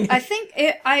beginning. I think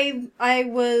I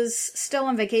was still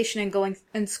on vacation and going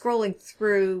and scrolling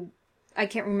through, I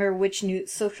can't remember which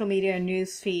social media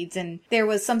news feeds, and there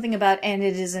was something about, and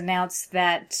it is announced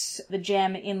that the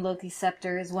gem in Loki's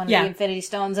scepter is one of the Infinity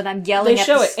Stones, and I'm yelling at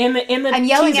it in the I'm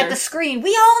yelling teaser. at the screen.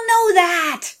 We all know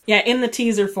that! Yeah, in the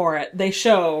teaser for it, they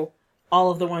show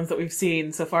all of the ones that we've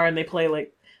seen so far, and they play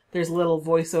there's little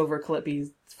voiceover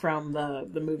clippies from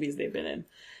the movies they've been in.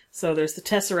 So there's the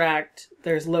Tesseract,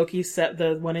 there's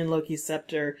the one in Loki's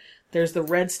scepter, there's the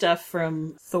red stuff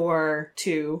from Thor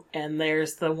 2, and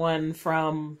there's the one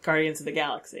from Guardians of the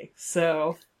Galaxy.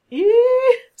 So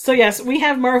yes, we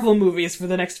have Marvel movies for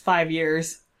the next 5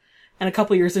 years. And a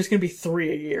couple years, there's going to be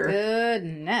 3 a year.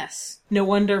 Goodness. No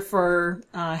wonder for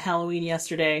Halloween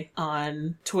yesterday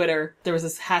on Twitter, there was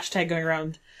this hashtag going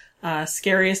around,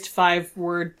 scariest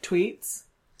 5-word tweets.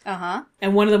 Uh-huh.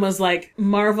 And one of them was like,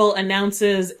 Marvel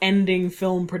announces ending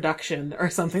film production,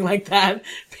 or something like that,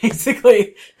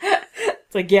 basically.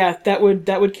 It's like, yeah, that would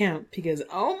count, because,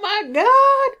 oh my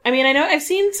god! I mean, I know, I've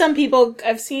seen some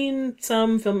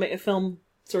film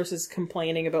sources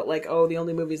complaining about the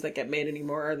only movies that get made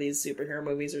anymore are these superhero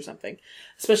movies or something.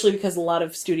 Especially because a lot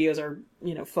of studios are,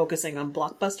 focusing on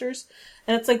blockbusters.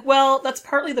 And it's like, well, that's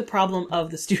partly the problem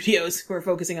of the studios who are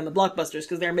focusing on the blockbusters,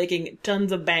 because they're making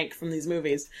tons of bank from these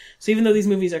movies. So even though these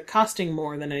movies are costing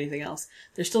more than anything else,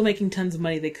 they're still making tons of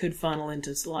money they could funnel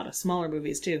into a lot of smaller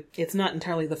movies too. It's not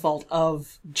entirely the fault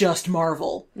of just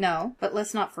Marvel. No, but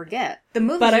let's not forget. The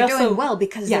movies are doing well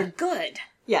because they're good.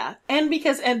 Yeah, and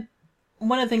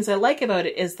one of the things I like about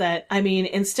it is that, I mean,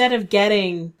 instead of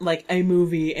getting, a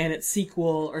movie and its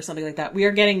sequel or something like that, we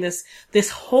are getting this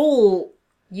whole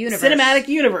cinematic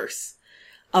universe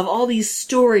of all these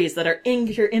stories that are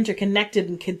interconnected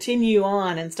and continue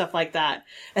on and stuff like that.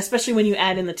 Especially when you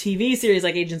add in the TV series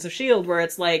like Agents of S.H.I.E.L.D., where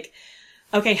it's like,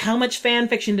 okay, how much fan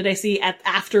fiction did I see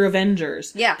after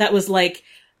Avengers? Yeah. That was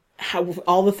how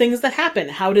all the things that happen.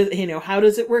 How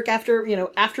does it work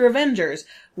after Avengers?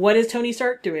 What is Tony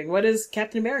Stark doing? What is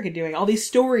Captain America doing? All these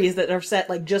stories that are set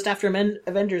just after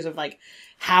Avengers of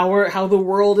how the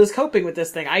world is coping with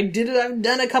this thing. I've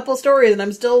done a couple stories and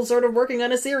I'm still sort of working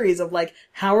on a series of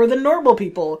how are the normal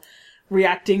people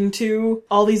reacting to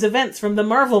all these events from the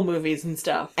Marvel movies and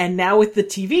stuff. And now with the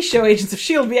TV show Agents of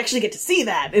S.H.I.E.L.D., we actually get to see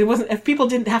that. If people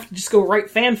didn't have to just go write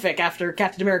fanfic after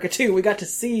Captain America 2, we got to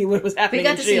see what was happening in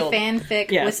S.H.I.E.L.D. We got to see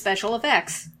fanfic with special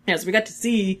effects. Yes, we got to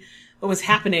see what was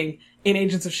happening in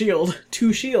Agents of S.H.I.E.L.D. to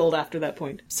S.H.I.E.L.D. after that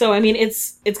point. So, I mean,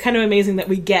 it's kind of amazing that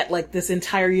we get, this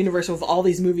entire universe of all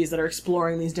these movies that are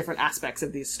exploring these different aspects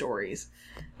of these stories.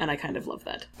 And I kind of love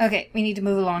that. Okay, we need to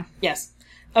move along. Yes.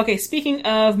 Okay, speaking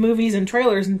of movies and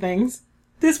trailers and things,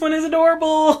 this one is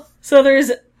adorable! So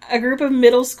there's a group of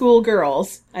middle school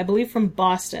girls, I believe from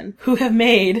Boston, who have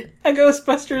made a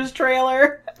Ghostbusters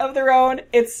trailer of their own.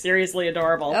 It's seriously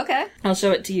adorable. Okay. I'll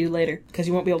show it to you later, because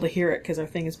you won't be able to hear it, because our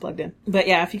thing is plugged in. But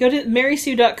yeah, if you go to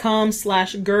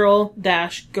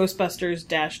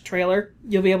marysue.com/girl-ghostbusters-trailer,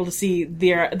 you'll be able to see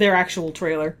their actual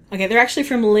trailer. Okay, they're actually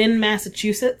from Lynn,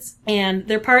 Massachusetts, and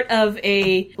they're part of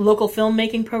a local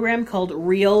filmmaking program called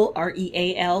REAL,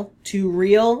 R-E-A-L, to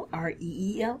REAL,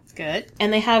 R-E-E-L. Good.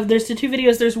 And there's the two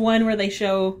videos. There's one where they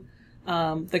show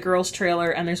the girls' trailer,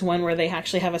 and there's one where they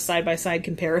actually have a side-by-side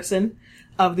comparison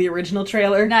of the original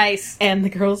trailer. Nice. And the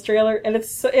girls' trailer, and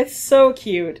it's so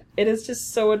cute. It is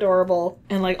just so adorable.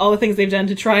 And, like, all the things they've done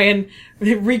to try and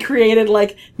recreated,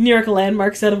 like, New York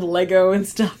landmarks out of Lego and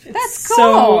stuff. It's That's cool.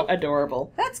 so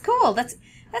adorable. That's cool. That's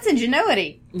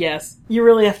ingenuity. Yes. You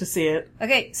really have to see it.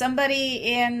 Okay, somebody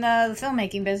in the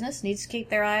filmmaking business needs to keep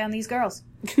their eye on these girls.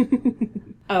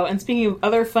 Oh, and speaking of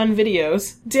other fun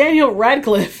videos, Daniel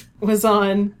Radcliffe was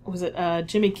on,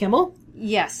 Jimmy Kimmel?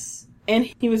 Yes. And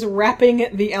he was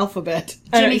rapping the alphabet.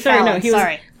 Jimmy Fallon,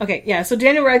 sorry. Okay, yeah, so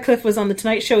Daniel Radcliffe was on The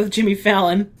Tonight Show with Jimmy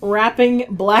Fallon, rapping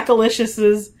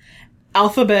Blackalicious'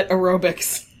 alphabet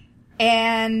aerobics.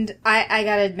 And I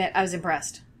gotta admit, I was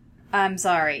impressed. I'm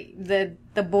sorry.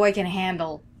 The boy can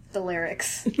handle the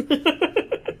lyrics.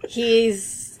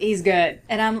 He's good.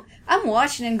 And I'm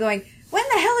watching him going, when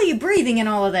the hell are you breathing in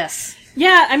all of this?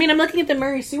 Yeah, I mean, I'm looking at the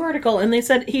Mary Sue article, and they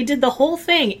said he did the whole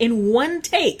thing in one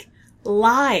take.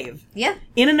 Live. Yeah.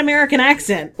 In an American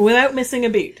accent, without missing a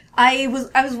beat. I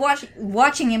was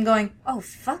watching him going, oh,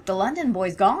 fuck, the London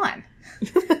boy's gone.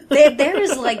 there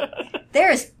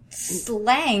is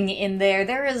slang in there.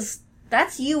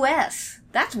 That's U.S.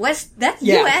 That's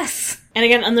U.S. And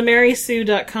again, on the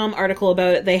MarySue.com article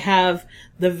about it, they have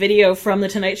the video from The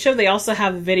Tonight Show. They also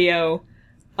have a video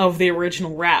of the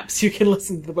original rap, so you can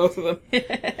listen to both of them.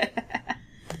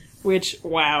 Which,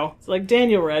 wow. It's like,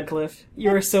 Daniel Radcliffe, you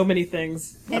are so many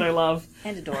things that I love.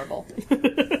 And adorable.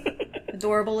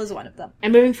 Adorable is one of them.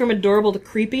 And moving from adorable to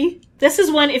creepy, this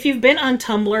is one, if you've been on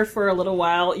Tumblr for a little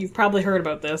while, you've probably heard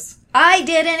about this. I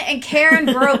didn't, and Karen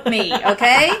broke me,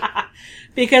 okay?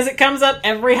 Because it comes up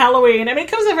every Halloween. I mean,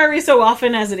 it comes up every so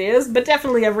often as it is, but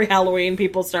definitely every Halloween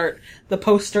the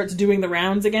post starts doing the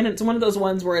rounds again. It's one of those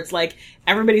ones where it's like,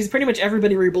 pretty much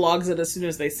everybody reblogs it as soon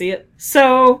as they see it.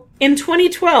 So, in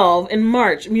 2012, in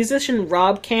March, musician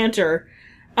Rob Cantor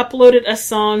uploaded a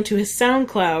song to his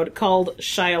SoundCloud called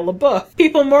Shia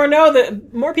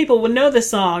LaBeouf. More people would know the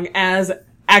song as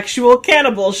Actual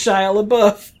Cannibal Shia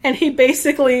LaBeouf. And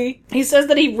he says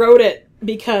that he wrote it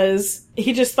because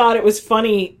he just thought it was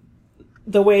funny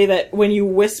the way that when you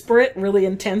whisper it really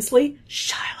intensely,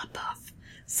 Shia LaBeouf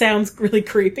sounds really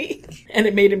creepy, and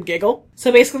it made him giggle.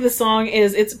 So basically the song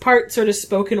it's part sort of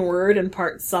spoken word and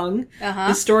part sung. Uh-huh.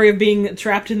 The story of being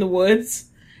trapped in the woods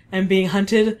and being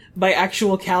hunted by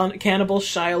actual cannibal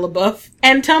Shia LaBeouf.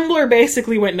 And Tumblr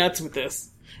basically went nuts with this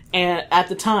at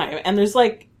the time. And there's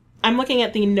I'm looking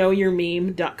at the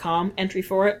knowyourmeme.com entry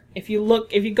for it. If you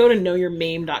go to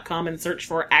knowyourmeme.com and search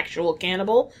for actual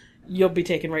cannibal, you'll be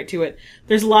taken right to it.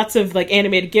 There's lots of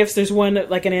animated GIFs. There's one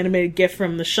an animated GIF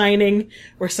from The Shining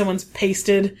where someone's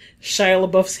pasted Shia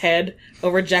LaBeouf's head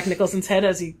over Jack Nicholson's head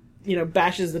as he,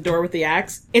 bashes the door with the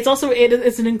axe.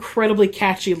 It's an incredibly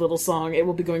catchy little song. It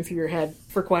will be going through your head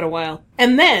for quite a while.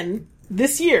 And then,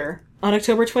 this year, on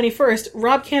October 21st,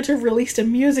 Rob Cantor released a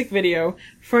music video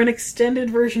for an extended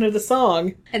version of the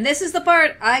song. And this is the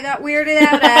part I got weirded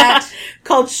out at.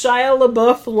 Called Shia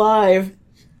LaBeouf Live.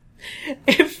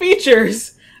 It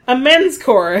features a men's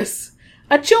chorus,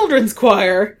 a children's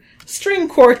choir, string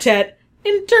quartet,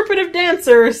 interpretive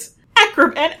dancers,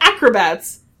 and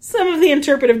acrobats. Some of the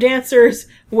interpretive dancers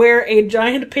wear a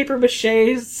giant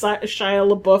papier-mâché Shia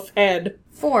LaBeouf head.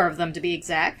 4 of them, to be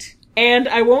exact. And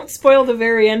I won't spoil the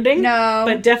very ending. No.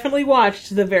 But definitely watch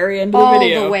to the very end of the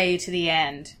video. All the way to the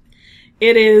end.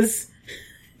 It is...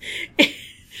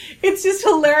 It's just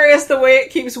hilarious the way it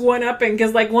keeps one-upping,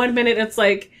 because 1 minute it's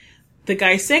the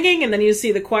guy singing, and then you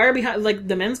see the choir behind,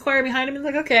 the men's choir behind him,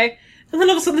 and okay. And then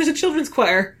all of a sudden there's a children's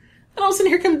choir. And all of a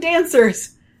sudden here come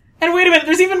dancers. And wait a minute,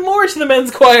 there's even more to the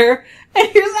men's choir. And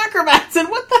here's acrobats, and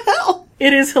what the hell?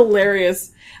 It is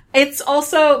hilarious. It's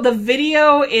also, the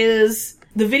video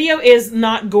is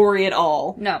not gory at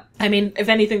all. No. I mean, if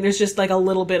anything, there's just a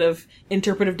little bit of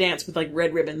interpretive dance with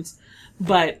red ribbons.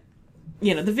 But,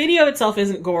 the video itself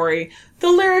isn't gory. The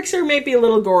lyrics are maybe a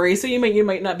little gory, so you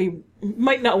might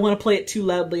not want to play it too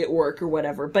loudly at work or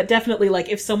whatever. But definitely,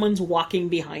 if someone's walking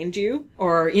behind you,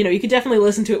 or, you could definitely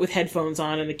listen to it with headphones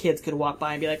on and the kids could walk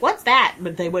by and be like, what's that?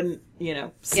 But they wouldn't,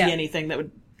 see anything that would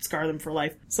scar them for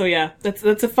life. So yeah,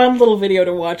 that's a fun little video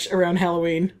to watch around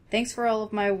Halloween. Thanks for all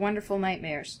of my wonderful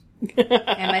nightmares.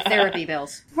 And my therapy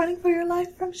bills. Running for your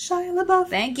life from Shia LaBeouf.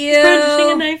 Thank you.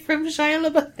 Brandishing a knife from Shia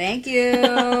LaBeouf. Thank you.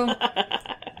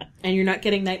 And you're not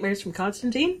getting nightmares from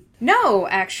Constantine? No,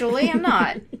 actually, I'm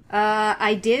not.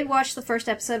 I did watch the first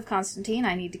episode of Constantine.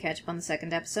 I need to catch up on the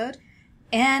second episode.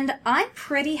 And I'm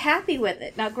pretty happy with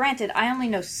it. Now, granted, I only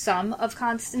know some of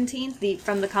Constantine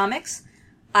from the comics.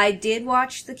 I did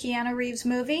watch the Keanu Reeves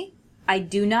movie. I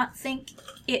do not think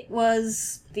it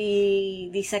was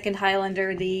the second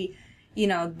Highlander,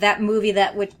 that movie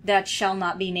that shall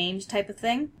not be named type of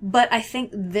thing. But I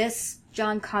think this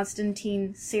John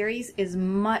Constantine series is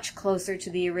much closer to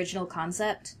the original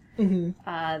concept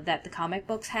that the comic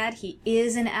books had. He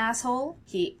is an asshole.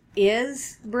 He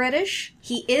is British.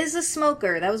 He is a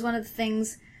smoker. That was one of the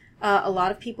things a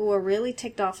lot of people were really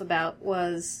ticked off about,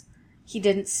 was he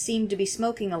didn't seem to be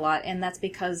smoking a lot, and that's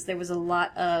because there was a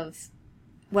lot of,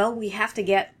 we have to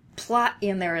get plot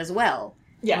in there as well.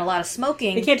 Yeah. And a lot of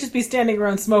smoking. He can't just be standing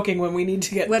around smoking when we need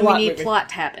to get plot. When we need plot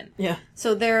to happen. Yeah.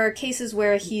 So there are cases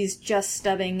where he's just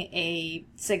stubbing a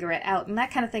cigarette out, and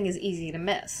that kind of thing is easy to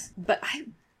miss. But I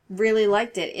really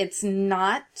liked it. It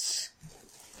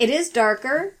is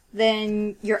darker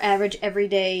than your average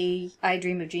everyday I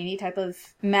Dream of Jeannie type of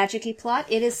magic-y plot.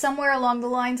 It is somewhere along the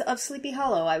lines of Sleepy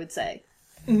Hollow, I would say.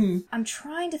 Mm-hmm. I'm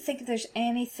trying to think if there's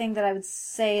anything that I would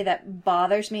say that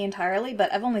bothers me entirely,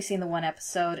 but I've only seen the one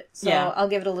episode, so I'll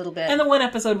give it a little bit. And the one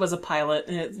episode was a pilot,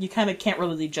 and you kind of can't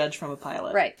really judge from a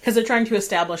pilot. Right. Because they're trying to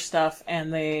establish stuff,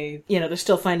 and they're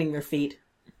still finding their feet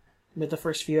with the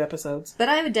first few episodes. But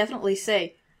I would definitely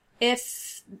say,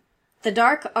 if the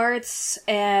dark arts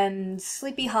and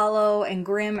Sleepy Hollow and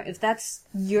Grimm, if that's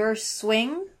your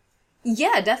swing,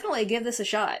 yeah, definitely give this a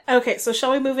shot. Okay, so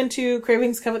shall we move into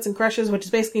Cravings, Covets, and Crushes, which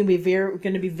is basically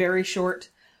going to be very short,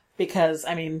 because,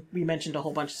 we mentioned a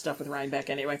whole bunch of stuff with Rhinebeck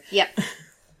anyway. Yep.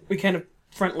 We kind of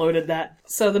front-loaded that.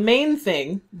 So the main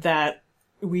thing that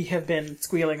we have been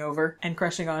squealing over and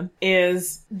crushing on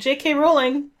is J.K.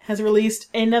 Rowling has released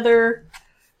another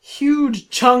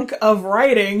huge chunk of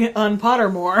writing on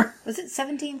Pottermore. Was it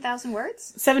 17,000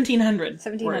 words? 1,700.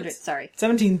 1,700, words. Sorry.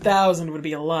 17,000 would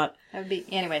be a lot. That would be...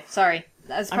 Anyway, sorry.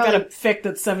 I've got a fic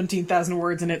that's 17,000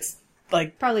 words, and it's,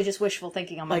 probably just wishful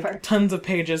thinking on my part. Tons of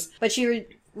pages. But she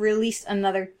released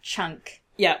another chunk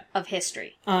of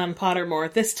history. On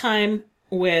Pottermore. This time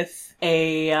with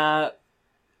a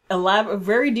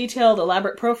very detailed,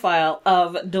 elaborate profile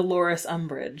of Dolores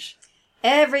Umbridge.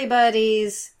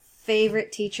 Everybody's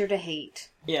favorite teacher to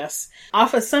hate. Yes.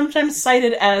 Often sometimes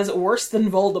cited as worse than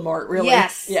Voldemort, really.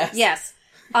 Yes.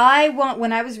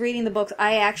 When I was reading the books,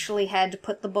 I actually had to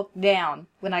put the book down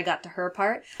when I got to her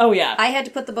part. Oh, yeah. I had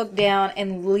to put the book down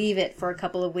and leave it for a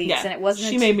couple of weeks. Yeah. And it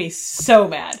wasn't She made me so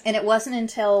mad. And it wasn't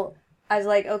until I was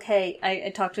like, okay,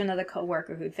 I talked to another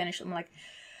coworker who'd finished. I'm like,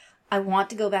 I want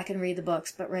to go back and read the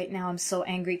books, but right now I'm so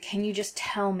angry. Can you just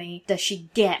tell me, does she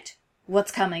get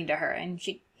what's coming to her? And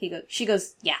she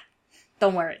goes, yeah.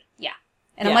 Don't worry. Yeah.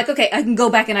 And I'm like, okay, I can go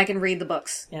back and I can read the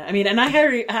books. Yeah, and I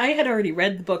had already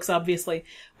read the books, obviously,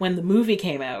 when the movie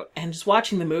came out, and just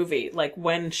watching the movie,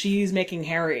 when she's making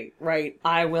Harry write,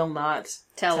 I will not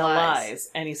tell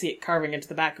lies, and you see it carving into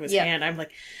the back of his hand, I'm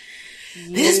like,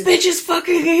 this bitch is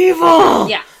fucking evil!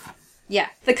 Yeah.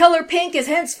 The color pink is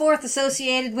henceforth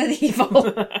associated with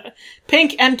evil.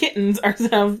 Pink and kittens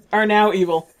are now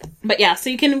evil. But yeah, so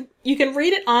you can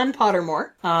read it on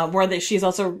Pottermore, where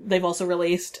they've also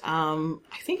released, I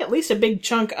think at least a big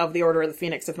chunk of the Order of the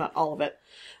Phoenix, if not all of it.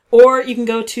 Or you can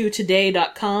go to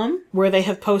today.com, where they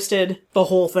have posted the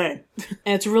whole thing.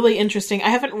 And it's really interesting. I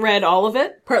haven't read all of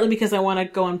it, partly because I want to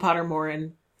go on Pottermore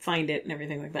and find it and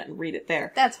everything like that and read it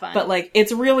there. That's fine. But,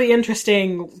 it's really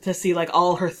interesting to see,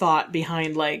 all her thought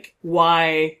behind,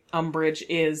 why Umbridge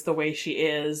is the way she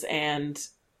is and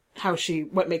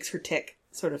what makes her tick,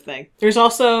 sort of thing. There's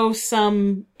also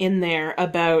some in there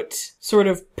about sort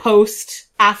of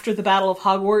after the Battle of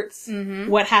Hogwarts,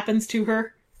 what happens to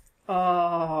her.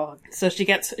 Oh. So she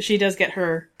does get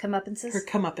her... Comeuppance? Her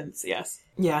comeuppance, yes.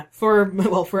 Yeah. For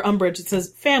Umbridge, it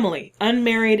says, family,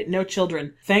 unmarried, no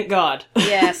children. Thank God.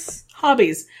 Yes.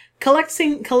 Hobbies.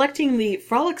 Collecting the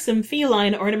frolicsome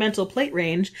feline ornamental plate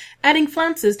range, adding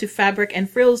flounces to fabric and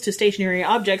frills to stationary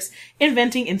objects,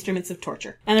 inventing instruments of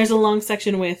torture. And there's a long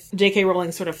section with J.K.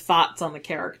 Rowling's sort of thoughts on the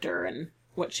character and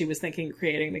what she was thinking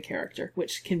creating the character,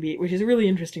 which is really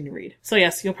interesting to read. So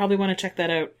yes, you'll probably want to check that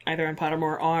out either on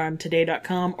Pottermore or on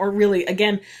today.com, or really,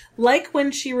 again,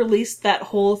 when she released that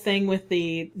whole thing with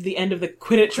the end of the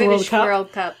Quidditch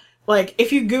World Cup.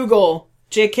 If you Google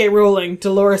J.K. Rowling,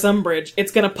 Dolores Umbridge,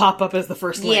 it's going to pop up as the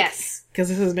first link. Yes. Because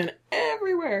this has been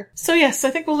everywhere. So yes, I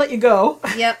think we'll let you go.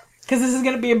 Yep. Because this is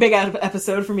going to be a big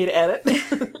episode for me to edit.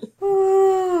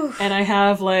 And I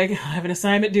have an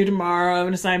assignment due tomorrow, I have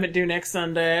an assignment due next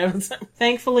Sunday.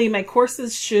 Thankfully, my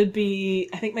courses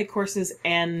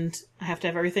end, I have to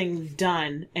have everything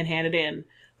done and handed in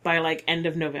by end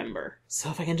of November. So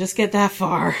if I can just get that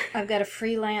far. I've got a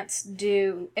freelance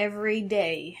due every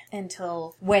day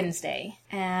until Wednesday,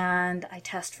 and I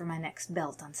test for my next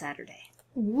belt on Saturday.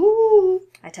 Woo!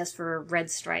 I test for a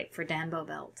red stripe for Danbo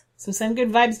belt. So send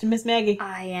good vibes to Miss Maggie.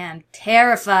 I am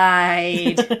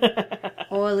terrified.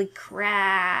 Holy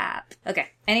crap. Okay,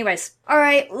 anyways.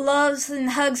 Alright, loves and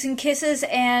hugs and kisses,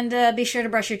 and be sure to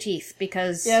brush your teeth,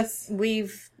 because yes.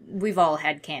 We've all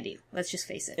had candy. Let's just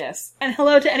face it. Yes. And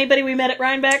hello to anybody we met at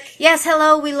Rhinebeck. Yes,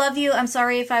 hello, we love you. I'm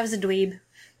sorry if I was a dweeb.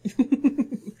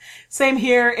 Same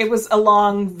here. It was a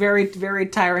long, very, very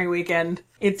tiring weekend.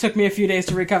 It took me a few days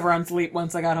to recover on sleep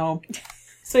once I got home.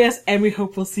 So yes, and we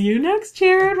hope we'll see you next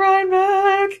year at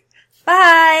Rhinebeck.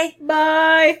 Bye!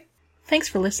 Bye! Thanks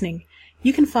for listening.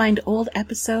 You can find old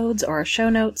episodes or show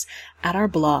notes at our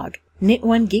blog,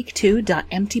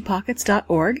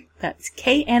 knit1geek2.emptypockets.org. That's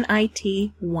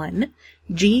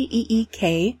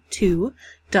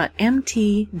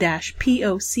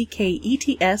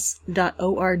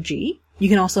KNIT1GEEK2.mt-pockets.org. You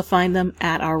can also find them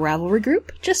at our Ravelry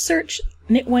group. Just search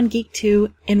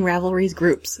Knit1Geek2 in Ravelry's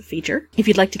groups feature. If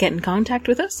you'd like to get in contact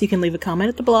with us, you can leave a comment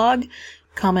at the blog,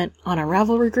 comment on our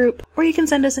Ravelry group, or you can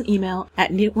send us an email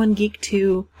at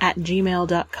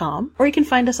knit1geek2@gmail.com, or you can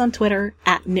find us on Twitter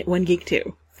at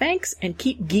knit1geek2. Thanks, and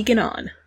keep geeking on.